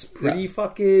intense, pretty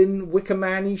fucking Wicker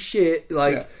Man-y shit.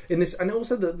 In this, and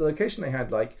also the location they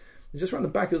had, like, it was just around the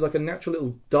back. It was like a natural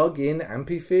little dug-in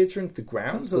amphitheatre into the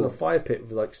ground. So there's a fire pit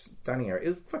with like standing area. It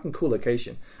was a fucking cool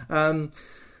location.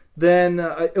 Then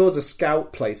it was a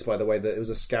scout place, by the way. That it was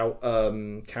a scout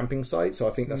camping site, so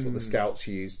I think that's what the scouts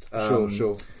used.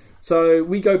 Sure. So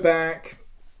we go back,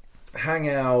 hang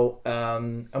out,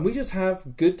 and we just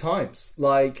have good times,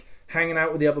 like hanging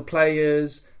out with the other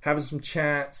players, having some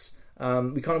chats.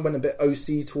 We kind of went a bit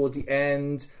OC towards the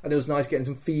end, and it was nice getting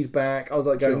some feedback. I was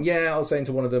like going, I was saying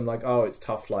to one of them, like, oh, it's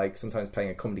tough, like, sometimes playing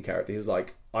a comedy character. He was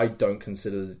like, I don't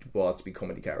consider the Dubois to be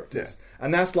comedy characters. Yeah.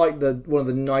 And that's like one of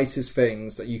the nicest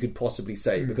things that you could possibly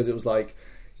say, because it was like,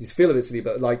 you feel a bit silly,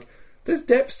 but like, there's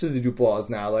depths to the Dubois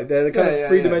now. Like, they're kind of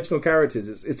three-dimensional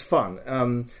characters. It's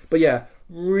fun. But yeah,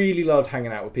 really loved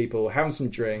hanging out with people, having some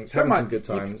drinks, having some good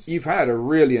times. You've had a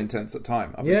really intense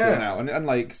time up until now, and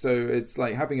like, so it's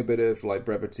like having a bit of like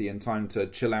brevity and time to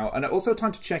chill out, and also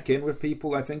time to check in with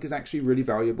people. I think is actually really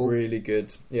valuable. Really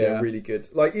good, really good.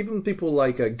 Like even people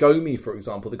like Gomi, for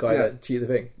example, the guy that cheated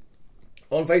the thing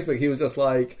on Facebook. He was just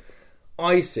like,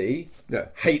 IC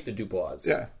hate the Dubois.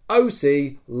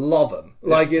 OC love them.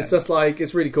 Like it's just like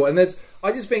it's really cool. And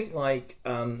I just think like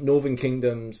Northern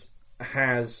Kingdoms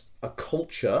has a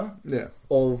culture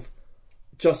of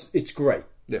just, it's great.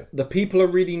 Yeah. The people are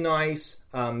really nice.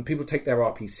 People take their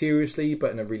RP seriously,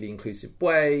 but in a really inclusive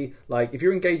way. Like, if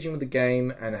you're engaging with the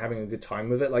game and having a good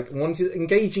time with it, like,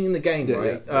 engaging in the game,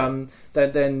 right?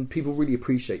 Then people really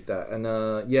appreciate that. And,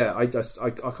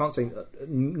 I can't say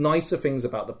nicer things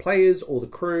about the players or the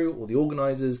crew or the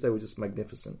organisers. They were just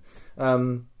magnificent.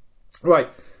 Right,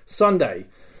 Sunday.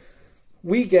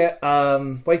 We get,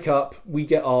 wake up, we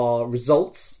get our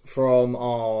results from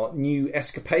our new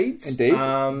escapades. Indeed.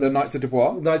 The Knights of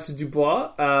Dubois.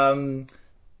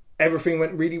 Everything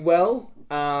went really well.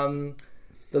 The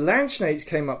Landschnaits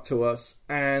came up to us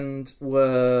and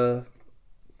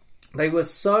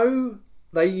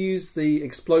they used the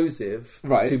explosive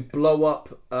to blow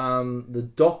up the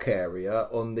dock area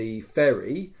on the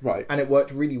ferry. Right. And it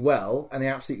worked really well, and they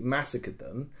absolutely massacred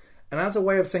them. And as a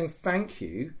way of saying thank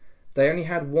you, they only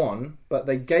had one, but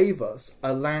they gave us a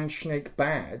Landschnait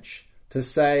badge to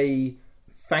say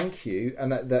thank you,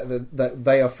 and that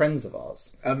they are friends of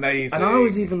ours. Amazing. And I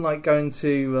was even like going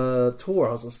to Tor.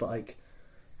 I was just like,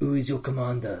 "Who is your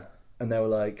commander?" And they were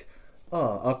like,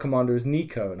 "Oh, our commander is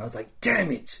Nico." And I was like, "Damn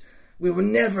it, we will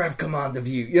never have command of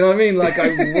you." You know what I mean? Like,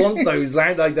 I want those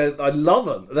I love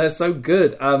them. They're so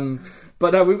good.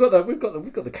 But no, we've got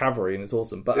the cavalry, and it's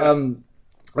awesome. But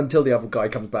until the other guy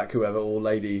comes back, whoever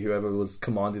was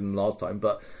commanding them last time.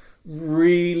 But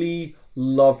really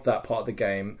loved that part of the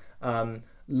game.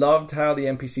 Loved how the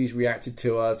NPCs reacted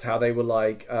to us, how they were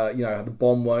like, how the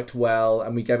bomb worked well,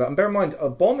 and we gave up. And bear in mind, a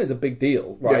bomb is a big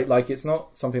deal, right? Yeah. Like, it's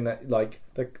not something that, like,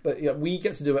 we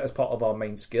get to do it as part of our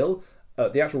main skill.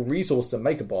 the actual resource to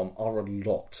make a bomb are a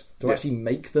lot. To actually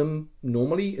make them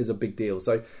normally is a big deal.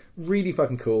 So really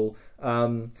fucking cool.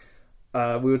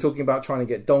 We were talking about trying to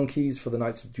get donkeys for the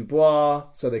Knights of Dubois,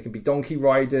 so they can be donkey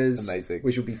riders. Amazing.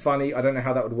 Which would be funny. I don't know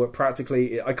how that would work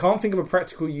practically. I can't think of a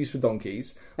practical use for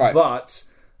donkeys, right. But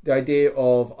the idea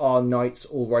of our knights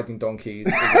all riding donkeys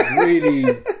is a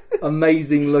really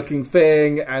amazing looking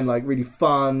thing and like really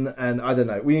fun. And I don't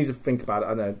know. We need to think about it.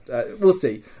 I don't know. We'll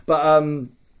see. But and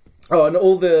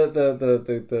all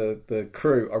the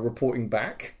crew are reporting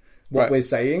back what we're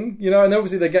saying, and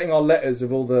obviously they're getting our letters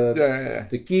with all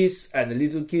the kiss and the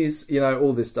little kiss,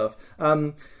 all this stuff.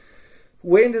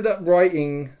 We ended up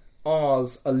writing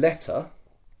ours a letter,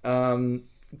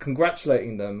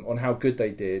 congratulating them on how good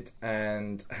they did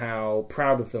and how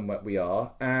proud of them that we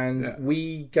are, and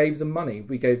we gave them money.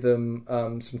 We gave them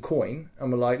some coin,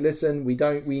 and we're like, listen, we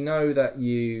know that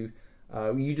you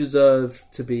deserve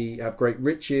to have great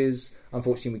riches.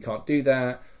 Unfortunately, we can't do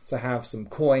that. So have some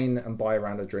coin and buy a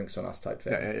round of drinks on us type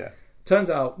thing. Yeah. Turns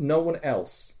out no one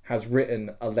else has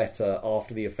written a letter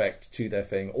after the effect to their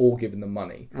thing or given them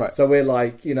money. Right. So we're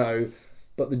like,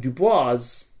 but the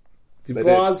Dubois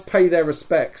pay their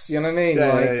respects. You know what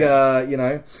I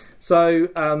mean?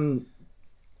 So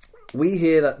we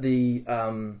hear that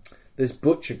this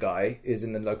butcher guy is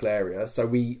in the local area. So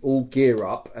we all gear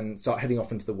up and start heading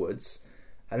off into the woods.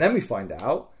 And then we find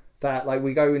out that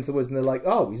we go into the woods and they're like,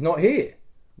 oh, he's not here.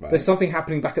 Right. There's something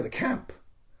happening back at the camp.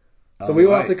 So we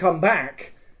all have to come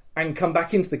back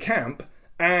into the camp,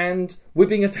 and we're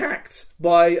being attacked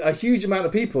by a huge amount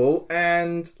of people.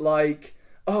 And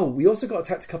we also got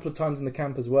attacked a couple of times in the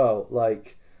camp as well.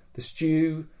 Like the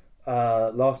stew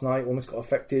last night almost got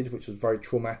affected, which was very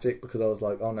traumatic because I was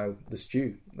like, oh no, the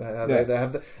stew.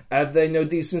 Have they no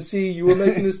decency? You were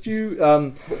making the stew.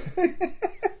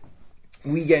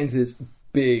 We get into this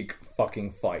big fucking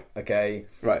fight, okay?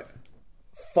 Right.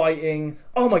 Fighting.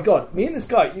 Oh my god, me and this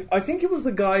guy, I think it was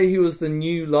the guy who was the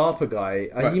new LARPer guy.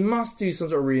 He must do some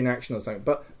sort of reenaction or something.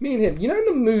 But me and him, in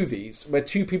the movies where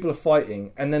two people are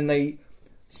fighting and then they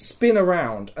spin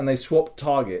around and they swap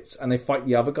targets and they fight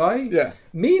the other guy? Yeah.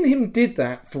 Me and him did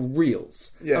that for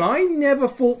reals. Yeah. And I never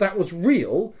thought that was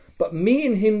real, but me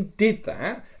and him did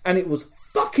that and it was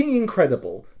fucking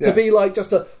incredible to be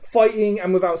just a fighting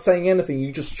and without saying anything,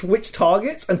 you just switch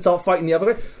targets and start fighting the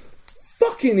other guy.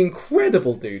 Fucking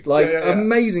incredible, dude.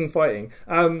 Amazing fighting.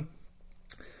 My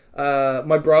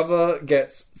brother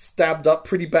gets stabbed up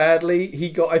pretty badly. He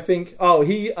got, I think,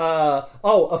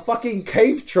 a fucking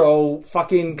cave troll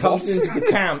fucking comes into the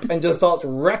camp and just starts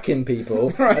wrecking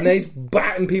people. Right. And then he's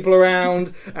batting people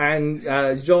around. And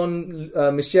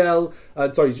Jean-Luc's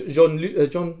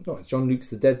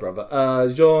the dead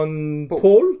brother.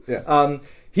 Jean-Paul. Yeah.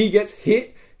 He gets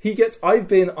hit.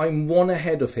 I'm one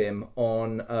ahead of him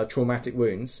on traumatic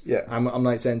wounds. Yeah.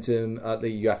 I'm saying to him,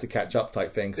 you have to catch up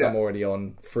type thing because I'm already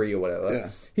on 3 or whatever. Yeah.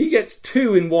 He gets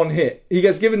 2 in one hit. He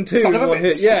gets given 2 in one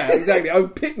hit. Yeah, exactly.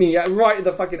 Pick me right at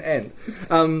the fucking end.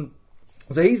 So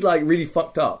he's really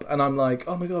fucked up. And I'm like,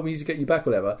 oh my God, we need to get you back,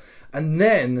 whatever. And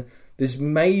then this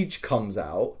mage comes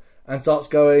out and starts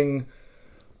going,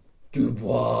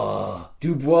 Dubois.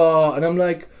 And I'm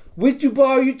like, which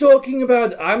Dubois are you talking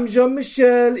about? I'm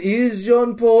Jean-Michel, he's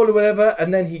Jean-Paul, or whatever.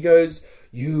 And then he goes,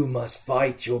 you must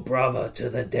fight your brother to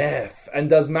the death, and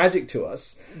does magic to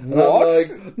us. And what? I'm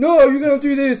like, no, you're going to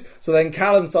do this. So then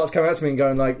Callum starts coming out to me and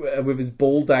going with his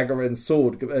ball dagger and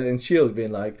sword and shield,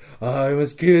 being like, I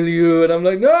must kill you. And I'm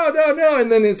like, no.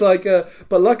 And then it's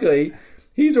but luckily,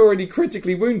 he's already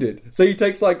critically wounded. So he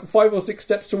takes 5 or 6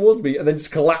 steps towards me and then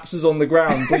just collapses on the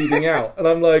ground, bleeding out. And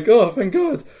I'm like, oh, thank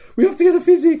God. We have to get a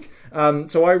physic.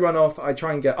 So I run off. I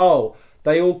try and get...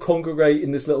 they all congregate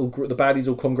in this little group. The baddies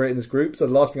all congregate in this group. So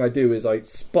the last thing I do is I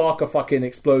spark a fucking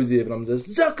explosive and I'm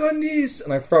just, suck on this!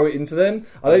 And I throw it into them.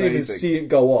 I don't even see it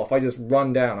go off. I just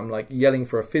run down. I'm yelling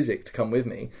for a physic to come with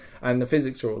me. And the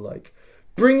physics are all like,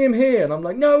 bring him here. And I'm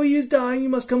like, no, he is dying. You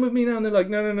must come with me now. And they're like,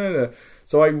 no.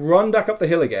 So I run back up the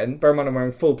hill again. Bear in mind I'm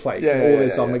wearing full plate.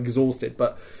 I'm exhausted.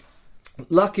 But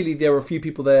luckily there were a few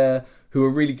people there who were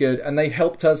really good, and they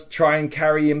helped us try and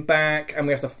carry him back, and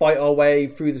we have to fight our way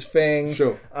through this thing.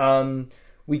 Sure.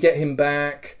 We get him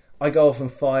back, I go off and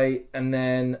fight, and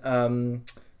then I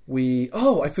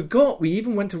forgot, we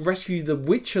even went to rescue the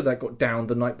Witcher that got downed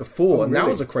the night before, and really?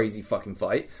 That was a crazy fucking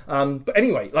fight. But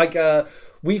anyway,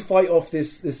 we fight off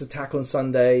this attack on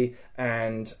Sunday,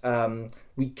 and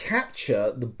we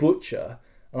capture the Butcher,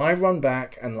 and I run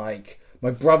back, and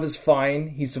my brother's fine,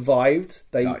 he survived,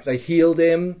 they healed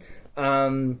him.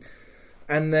 And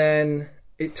then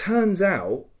it turns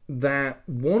out that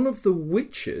one of the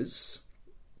witches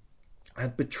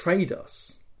had betrayed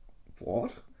us.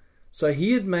 What? So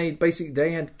he had made, basically,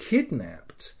 they had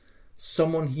kidnapped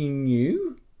someone he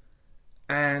knew,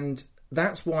 and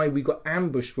that's why we got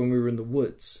ambushed when we were in the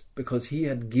woods, because he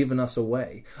had given us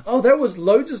away. Oh, there was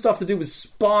loads of stuff to do with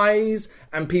spies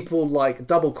and people like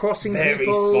double-crossing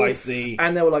people. Very spicy.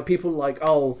 And there were like people like,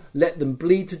 oh, let them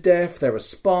bleed to death, they're a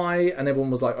spy. And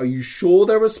everyone was like, are you sure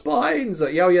they're a spy? And it's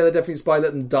like, yeah, they're definitely a spy,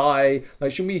 let them die.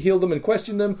 Like, should we heal them and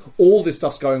question them? All this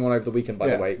stuff's going on over the weekend, by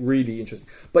the way. Really interesting.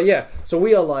 But yeah, so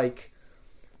we are like,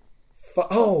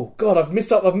 oh god, I've missed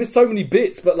so many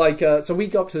bits. But like, so we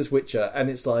go up to this Witcher, and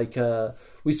it's like,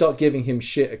 we start giving him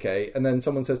shit, okay? And then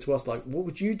someone says to us, like, what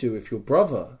would you do if your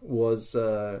brother was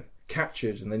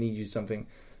captured and they need you something?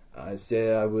 I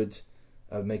say I would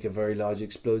make a very large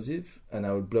explosive, and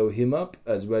I would blow him up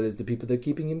as well as the people that are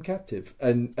keeping him captive.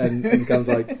 And comes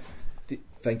like,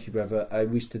 thank you, brother. I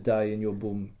wish to die in your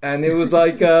boom. And it was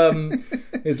like,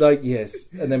 it's like, yes.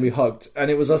 And then we hugged,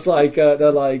 and it was just like,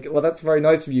 they're like, well, that's very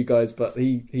nice of you guys, but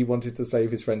he wanted to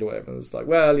save his friend or whatever. And it's like,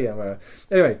 well, yeah. Well.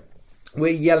 Anyway,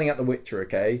 we're yelling at the Witcher,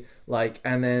 okay? Like,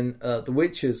 and then the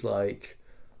Witcher's like,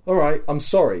 all right, I'm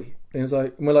sorry. And he's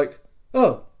like, and we're like,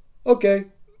 oh, okay.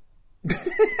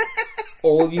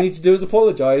 All you need to do is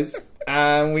apologise.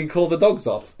 And we call the dogs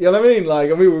off. You know what I mean?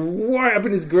 Like, and we were right up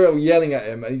in his grill yelling at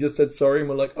him, and he just said sorry, and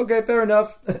we're like, okay, fair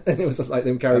enough. And it was just like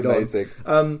them carried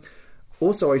on.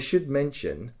 Also, I should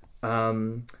mention,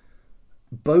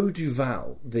 Beau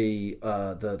Duval,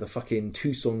 the fucking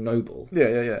Tucson noble.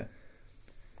 Yeah.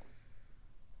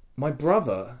 My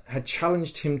brother had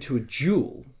challenged him to a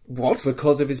duel. What?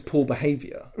 Because of his poor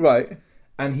behaviour. Right.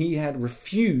 And he had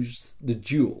refused the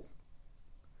duel.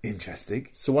 Interesting.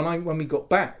 So when we got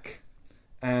back,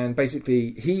 and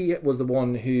basically he was the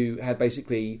one who had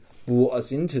basically brought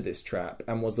us into this trap,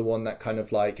 and was the one that kind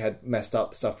of like had messed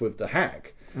up stuff with the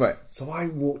hag. Right. So I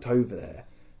walked over there,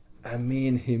 and me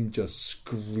and him just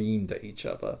screamed at each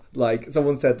other. Like,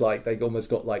 someone said, like, they almost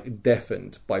got, like,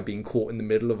 deafened by being caught in the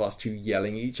middle of us two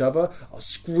yelling at each other. I was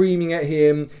screaming at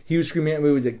him. He was screaming at me.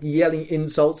 We were like, yelling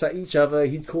insults at each other.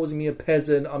 He's calling me a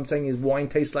peasant. I'm saying his wine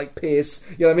tastes like piss.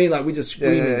 You know what I mean? Like, we just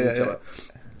screaming at each other.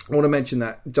 I want to mention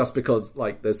that just because,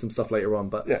 like, there's some stuff later on.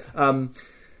 But,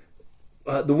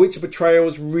 the Witcher Betrayal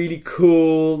was really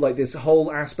cool. Like, this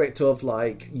whole aspect of,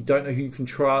 like, you don't know who you can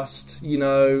trust, you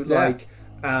know? Like...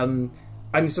 and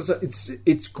it's just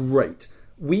it's great.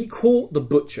 We caught the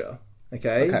butcher,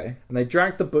 okay, and they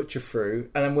dragged the butcher through,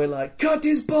 and then we're like, cut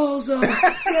his balls off,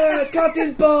 yeah, cut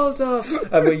his balls off,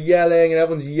 and we're yelling, and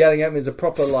everyone's yelling at me. There's a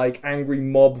proper like angry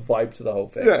mob vibe to the whole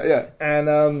thing.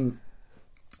 And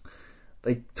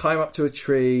they tie him up to a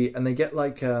tree, and they get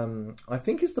like I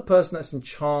think it's the person that's in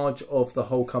charge of the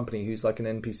whole company, who's like an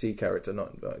NPC character,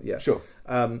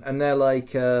 and they're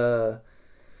like.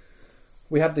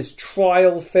 We have this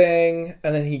trial thing,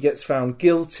 and then he gets found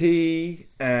guilty,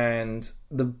 and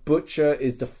the butcher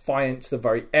is defiant to the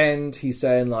very end. He's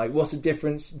saying, like, what's the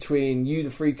difference between you, the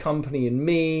free company, and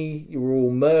me? You're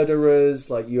all murderers.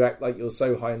 Like, you act like you're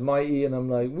so high and mighty. And I'm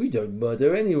like, we don't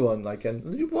murder anyone. Like, and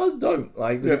the Dubois don't.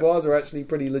 Like, the Dubois are actually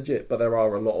pretty legit, but there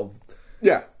are a lot of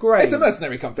grey. It's a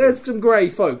mercenary company. There's some grey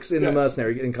folks in the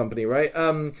mercenary company, right?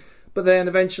 But then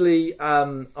eventually,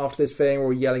 after this thing,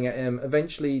 we're yelling at him.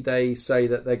 Eventually, they say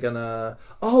that they're gonna.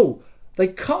 Oh, they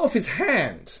cut off his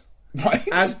hand,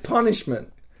 as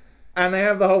punishment. And they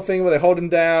have the whole thing where they hold him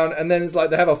down, and then it's like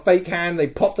they have a fake hand. They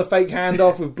pop the fake hand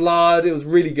off with blood. It was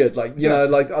really good. Like you know,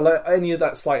 like any of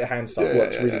that sleight of hand stuff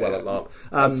works really well at LARP.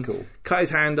 That's cool. Cut his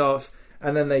hand off,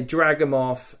 and then they drag him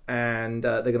off, and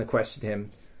they're going to question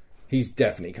him. He's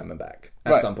definitely coming back.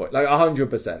 At some point, like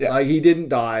 100%. Like he didn't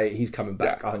die, he's coming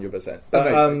back 100%. But,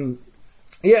 and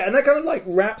that kind of like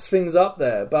wraps things up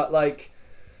there. But like,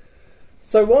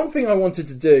 so one thing I wanted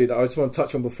to do that I just want to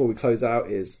touch on before we close out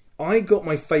is I got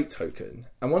my fate token,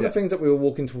 and one of the things that we were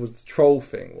walking towards the troll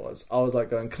thing was I was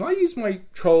like going, can I use my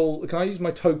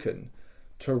token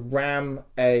to ram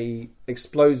a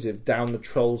explosive down the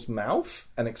troll's mouth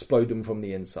and explode them from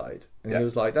the inside? And he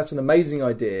was like, that's an amazing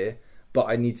idea. But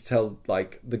I need to tell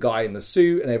like the guy in the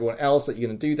suit and everyone else that you're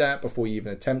going to do that before you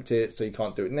even attempt it. So you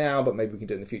can't do it now, but maybe we can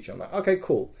do it in the future. I'm like, okay,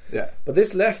 cool. Yeah. But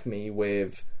this left me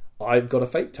with, I've got a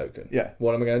fate token. Yeah.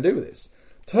 What am I going to do with this?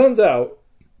 Turns out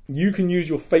you can use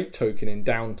your fate token in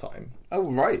downtime. Oh,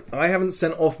 right. I haven't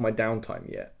sent off my downtime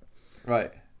yet.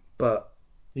 Right. But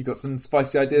you got some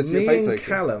spicy ideas for your fate token.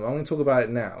 Callum, I'm going to talk about it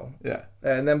now. Yeah.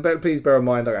 And then please bear in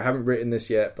mind, I haven't written this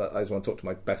yet, but I just want to talk to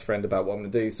my best friend about what I'm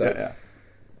going to do. So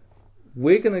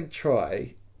we're going to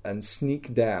try and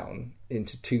sneak down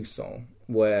into Tucson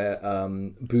where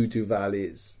Beau Duval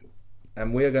is.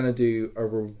 And we're going to do a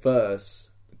reverse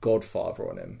Godfather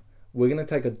on him. We're going to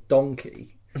take a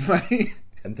donkey Right.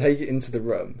 And take it into the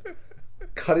room,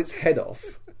 cut its head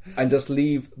off, and just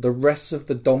leave the rest of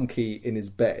the donkey in his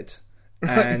bed,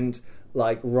 and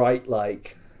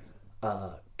write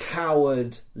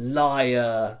coward,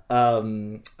 liar, I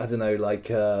don't know,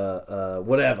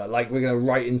 whatever. Like, we're going to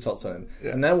write insults on him.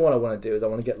 Yeah. And then what I want to do is I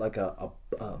want to get like a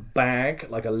bag,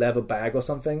 like a leather bag or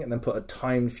something, and then put a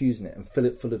timed fuse in it and fill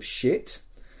it full of shit.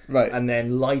 Right. And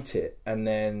then light it, and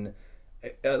then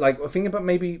think about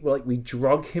maybe we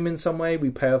drug him in some way.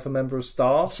 We pay off a member of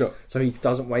staff, sure, so he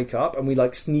doesn't wake up, and we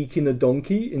sneak in a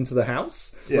donkey into the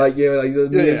house. Yeah.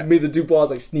 Me the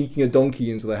Dubois sneaking a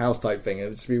donkey into the house type thing.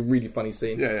 It's be a really funny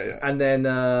scene. Yeah. And then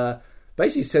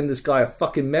basically send this guy a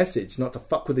fucking message not to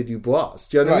fuck with the Dubois.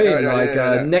 Do you know what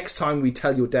I mean? Next time we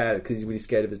tell your dad, because he's really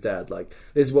scared of his dad,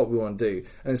 this is what we want to do.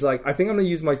 And it's I think I'm going to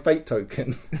use my fate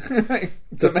token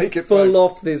to make it pull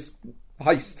off this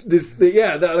heist.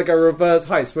 Like a reverse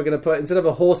heist. We're going to put, instead of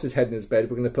a horse's head in his bed,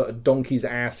 we're going to put a donkey's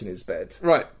ass in his bed.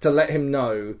 Right. To let him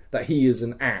know that he is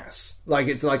an ass.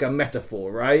 It's like a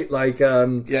metaphor, right?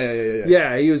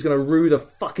 Yeah, he was going to rue the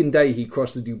fucking day he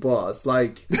crossed the Dubois.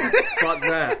 Fuck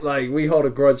that. We hold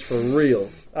a grudge for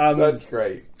reals. That's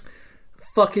great.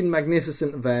 Fucking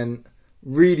magnificent event.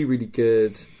 Really, really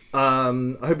good.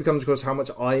 I hope it comes across how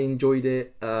much I enjoyed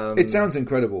it. It sounds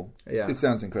incredible. Yeah. It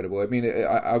sounds incredible. I mean,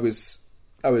 I was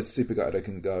super gutted I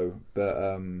couldn't go,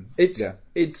 but it's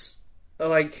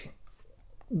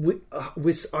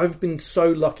I've been so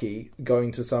lucky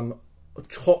going to some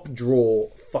top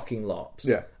draw fucking LARPs.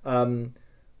 Yeah.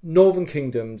 Northern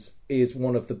Kingdoms is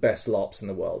one of the best LARPs in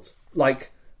the world.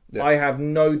 I have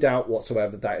no doubt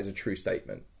whatsoever that is a true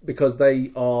statement, because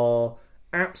they are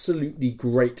absolutely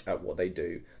great at what they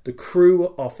do. The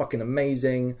crew are fucking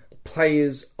amazing. The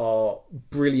players are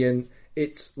brilliant.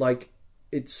 It's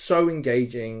so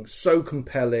engaging, so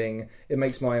compelling. It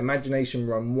makes my imagination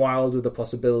run wild with the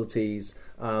possibilities.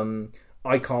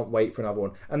 I can't wait for another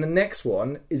one. And the next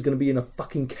one is going to be in a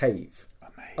fucking cave.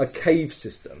 Amazing. A cave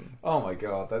system. Oh my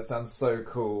god, that sounds so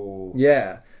cool.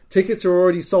 Yeah. Tickets are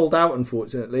already sold out,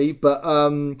 unfortunately, but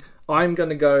I'm going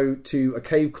to go to a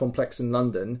cave complex in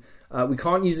London. We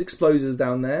can't use explosives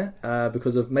down there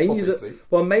because of mainly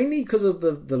because of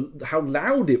the how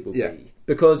loud it will be.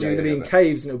 Because you're going to be in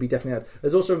caves and it'll be definitely loud.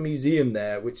 There's also a museum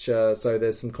there, which so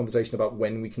there's some conversation about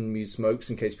when we can use smokes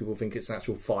in case people think it's an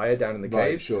actual fire down in the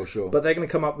cave. Sure. But they're going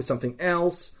to come up with something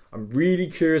else. I'm really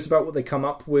curious about what they come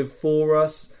up with for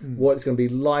us. What it's going to be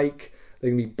like. There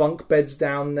are going to be bunk beds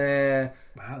down there.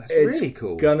 Wow, that's really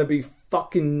cool. It's going to be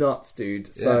fucking nuts, dude.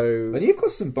 Yeah. So, and you've got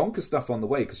some bonkers stuff on the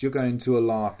way, because you're going to a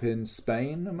LARP in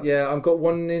Spain. Yeah, I've got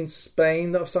one in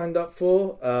Spain that I've signed up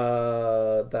for.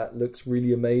 That looks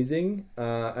really amazing.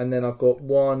 And then I've got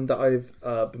one that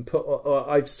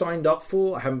I've signed up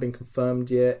for. I haven't been confirmed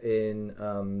yet in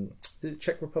the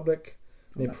Czech Republic,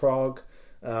 near Prague.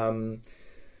 And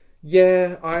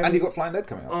you've got Flying Dead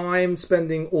coming up. I'm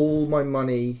spending all my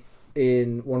money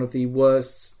in one of the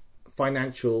worst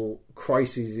financial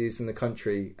crises in the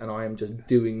country, and I am just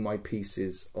doing my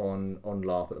pieces on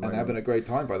LARP at the moment and having a great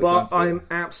time by the But I'm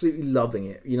absolutely loving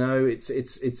it.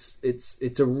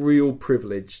 It's a real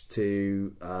privilege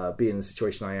to be in the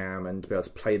situation I am and to be able to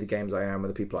play the games I am with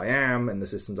the people I am and the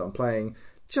systems I'm playing.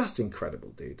 Just incredible,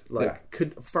 dude.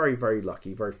 Very, very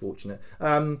lucky, very fortunate.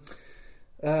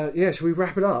 Should we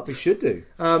wrap it up? We should do.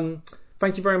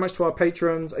 Thank you very much to our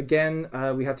patrons. Again,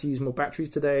 we had to use more batteries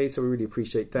today, so we really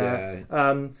appreciate that.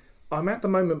 Yeah. I'm at the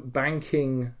moment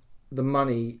banking the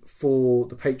money for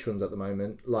the patrons at the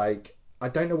moment. I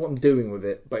don't know what I'm doing with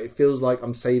it, but it feels like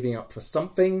I'm saving up for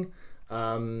something.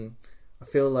 I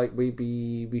feel like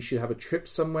we should have a trip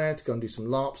somewhere to go and do some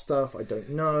LARP stuff. I don't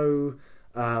know.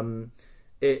 But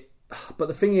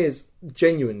the thing is,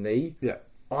 genuinely,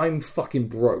 I'm fucking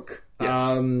broke. Yes,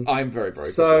 I'm very broke.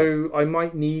 So I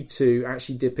might need to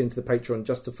actually dip into the Patreon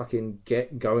just to fucking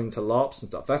get going to LARPs and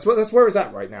stuff. That's where it's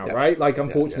at right now, right?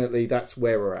 Unfortunately, that's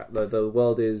where we're at. The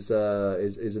world is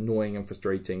annoying and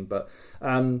frustrating. But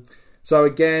so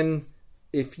again,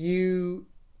 if you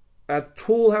at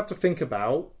all have to think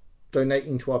about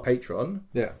donating to our Patreon,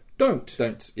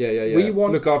 don't. Yeah. We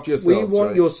want look after yourselves. We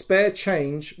want your spare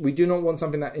change. We do not want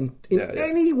something that in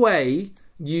any way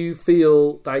you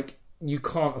feel like you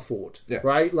can't afford,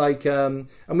 right? And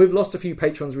we've lost a few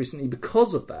patrons recently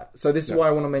because of that. So this is why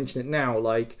I want to mention it now.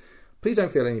 Please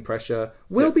don't feel any pressure.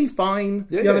 We'll be fine.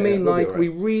 You know what I mean? We'll we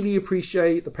really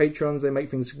appreciate the patrons. They make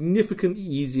things significantly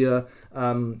easier.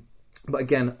 But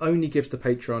again, only give to the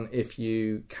Patreon if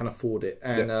you can afford it.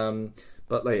 And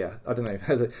but I don't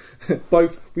know.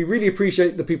 Both, we really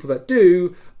appreciate the people that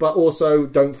do, but also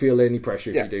don't feel any pressure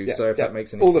if you do. So if that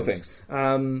makes any sense. All the things.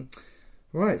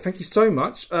 Right, thank you so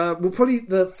much.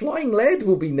 The Flying Lead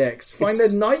will be next. Flying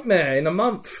Lead Nightmare in a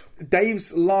month.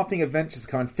 Dave's LARPing adventures are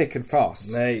coming thick and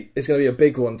fast. Mate, it's going to be a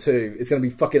big one too. It's going to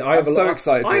be fucking... I'm so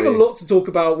excited. I have a lot to talk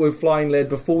about with Flying Lead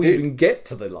before we even get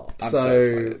to the LARP. I'm so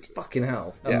excited. Fucking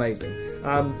hell. Yeah. Amazing.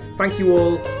 Thank you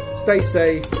all. Stay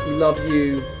safe. We love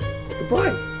you.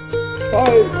 Goodbye.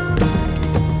 Bye.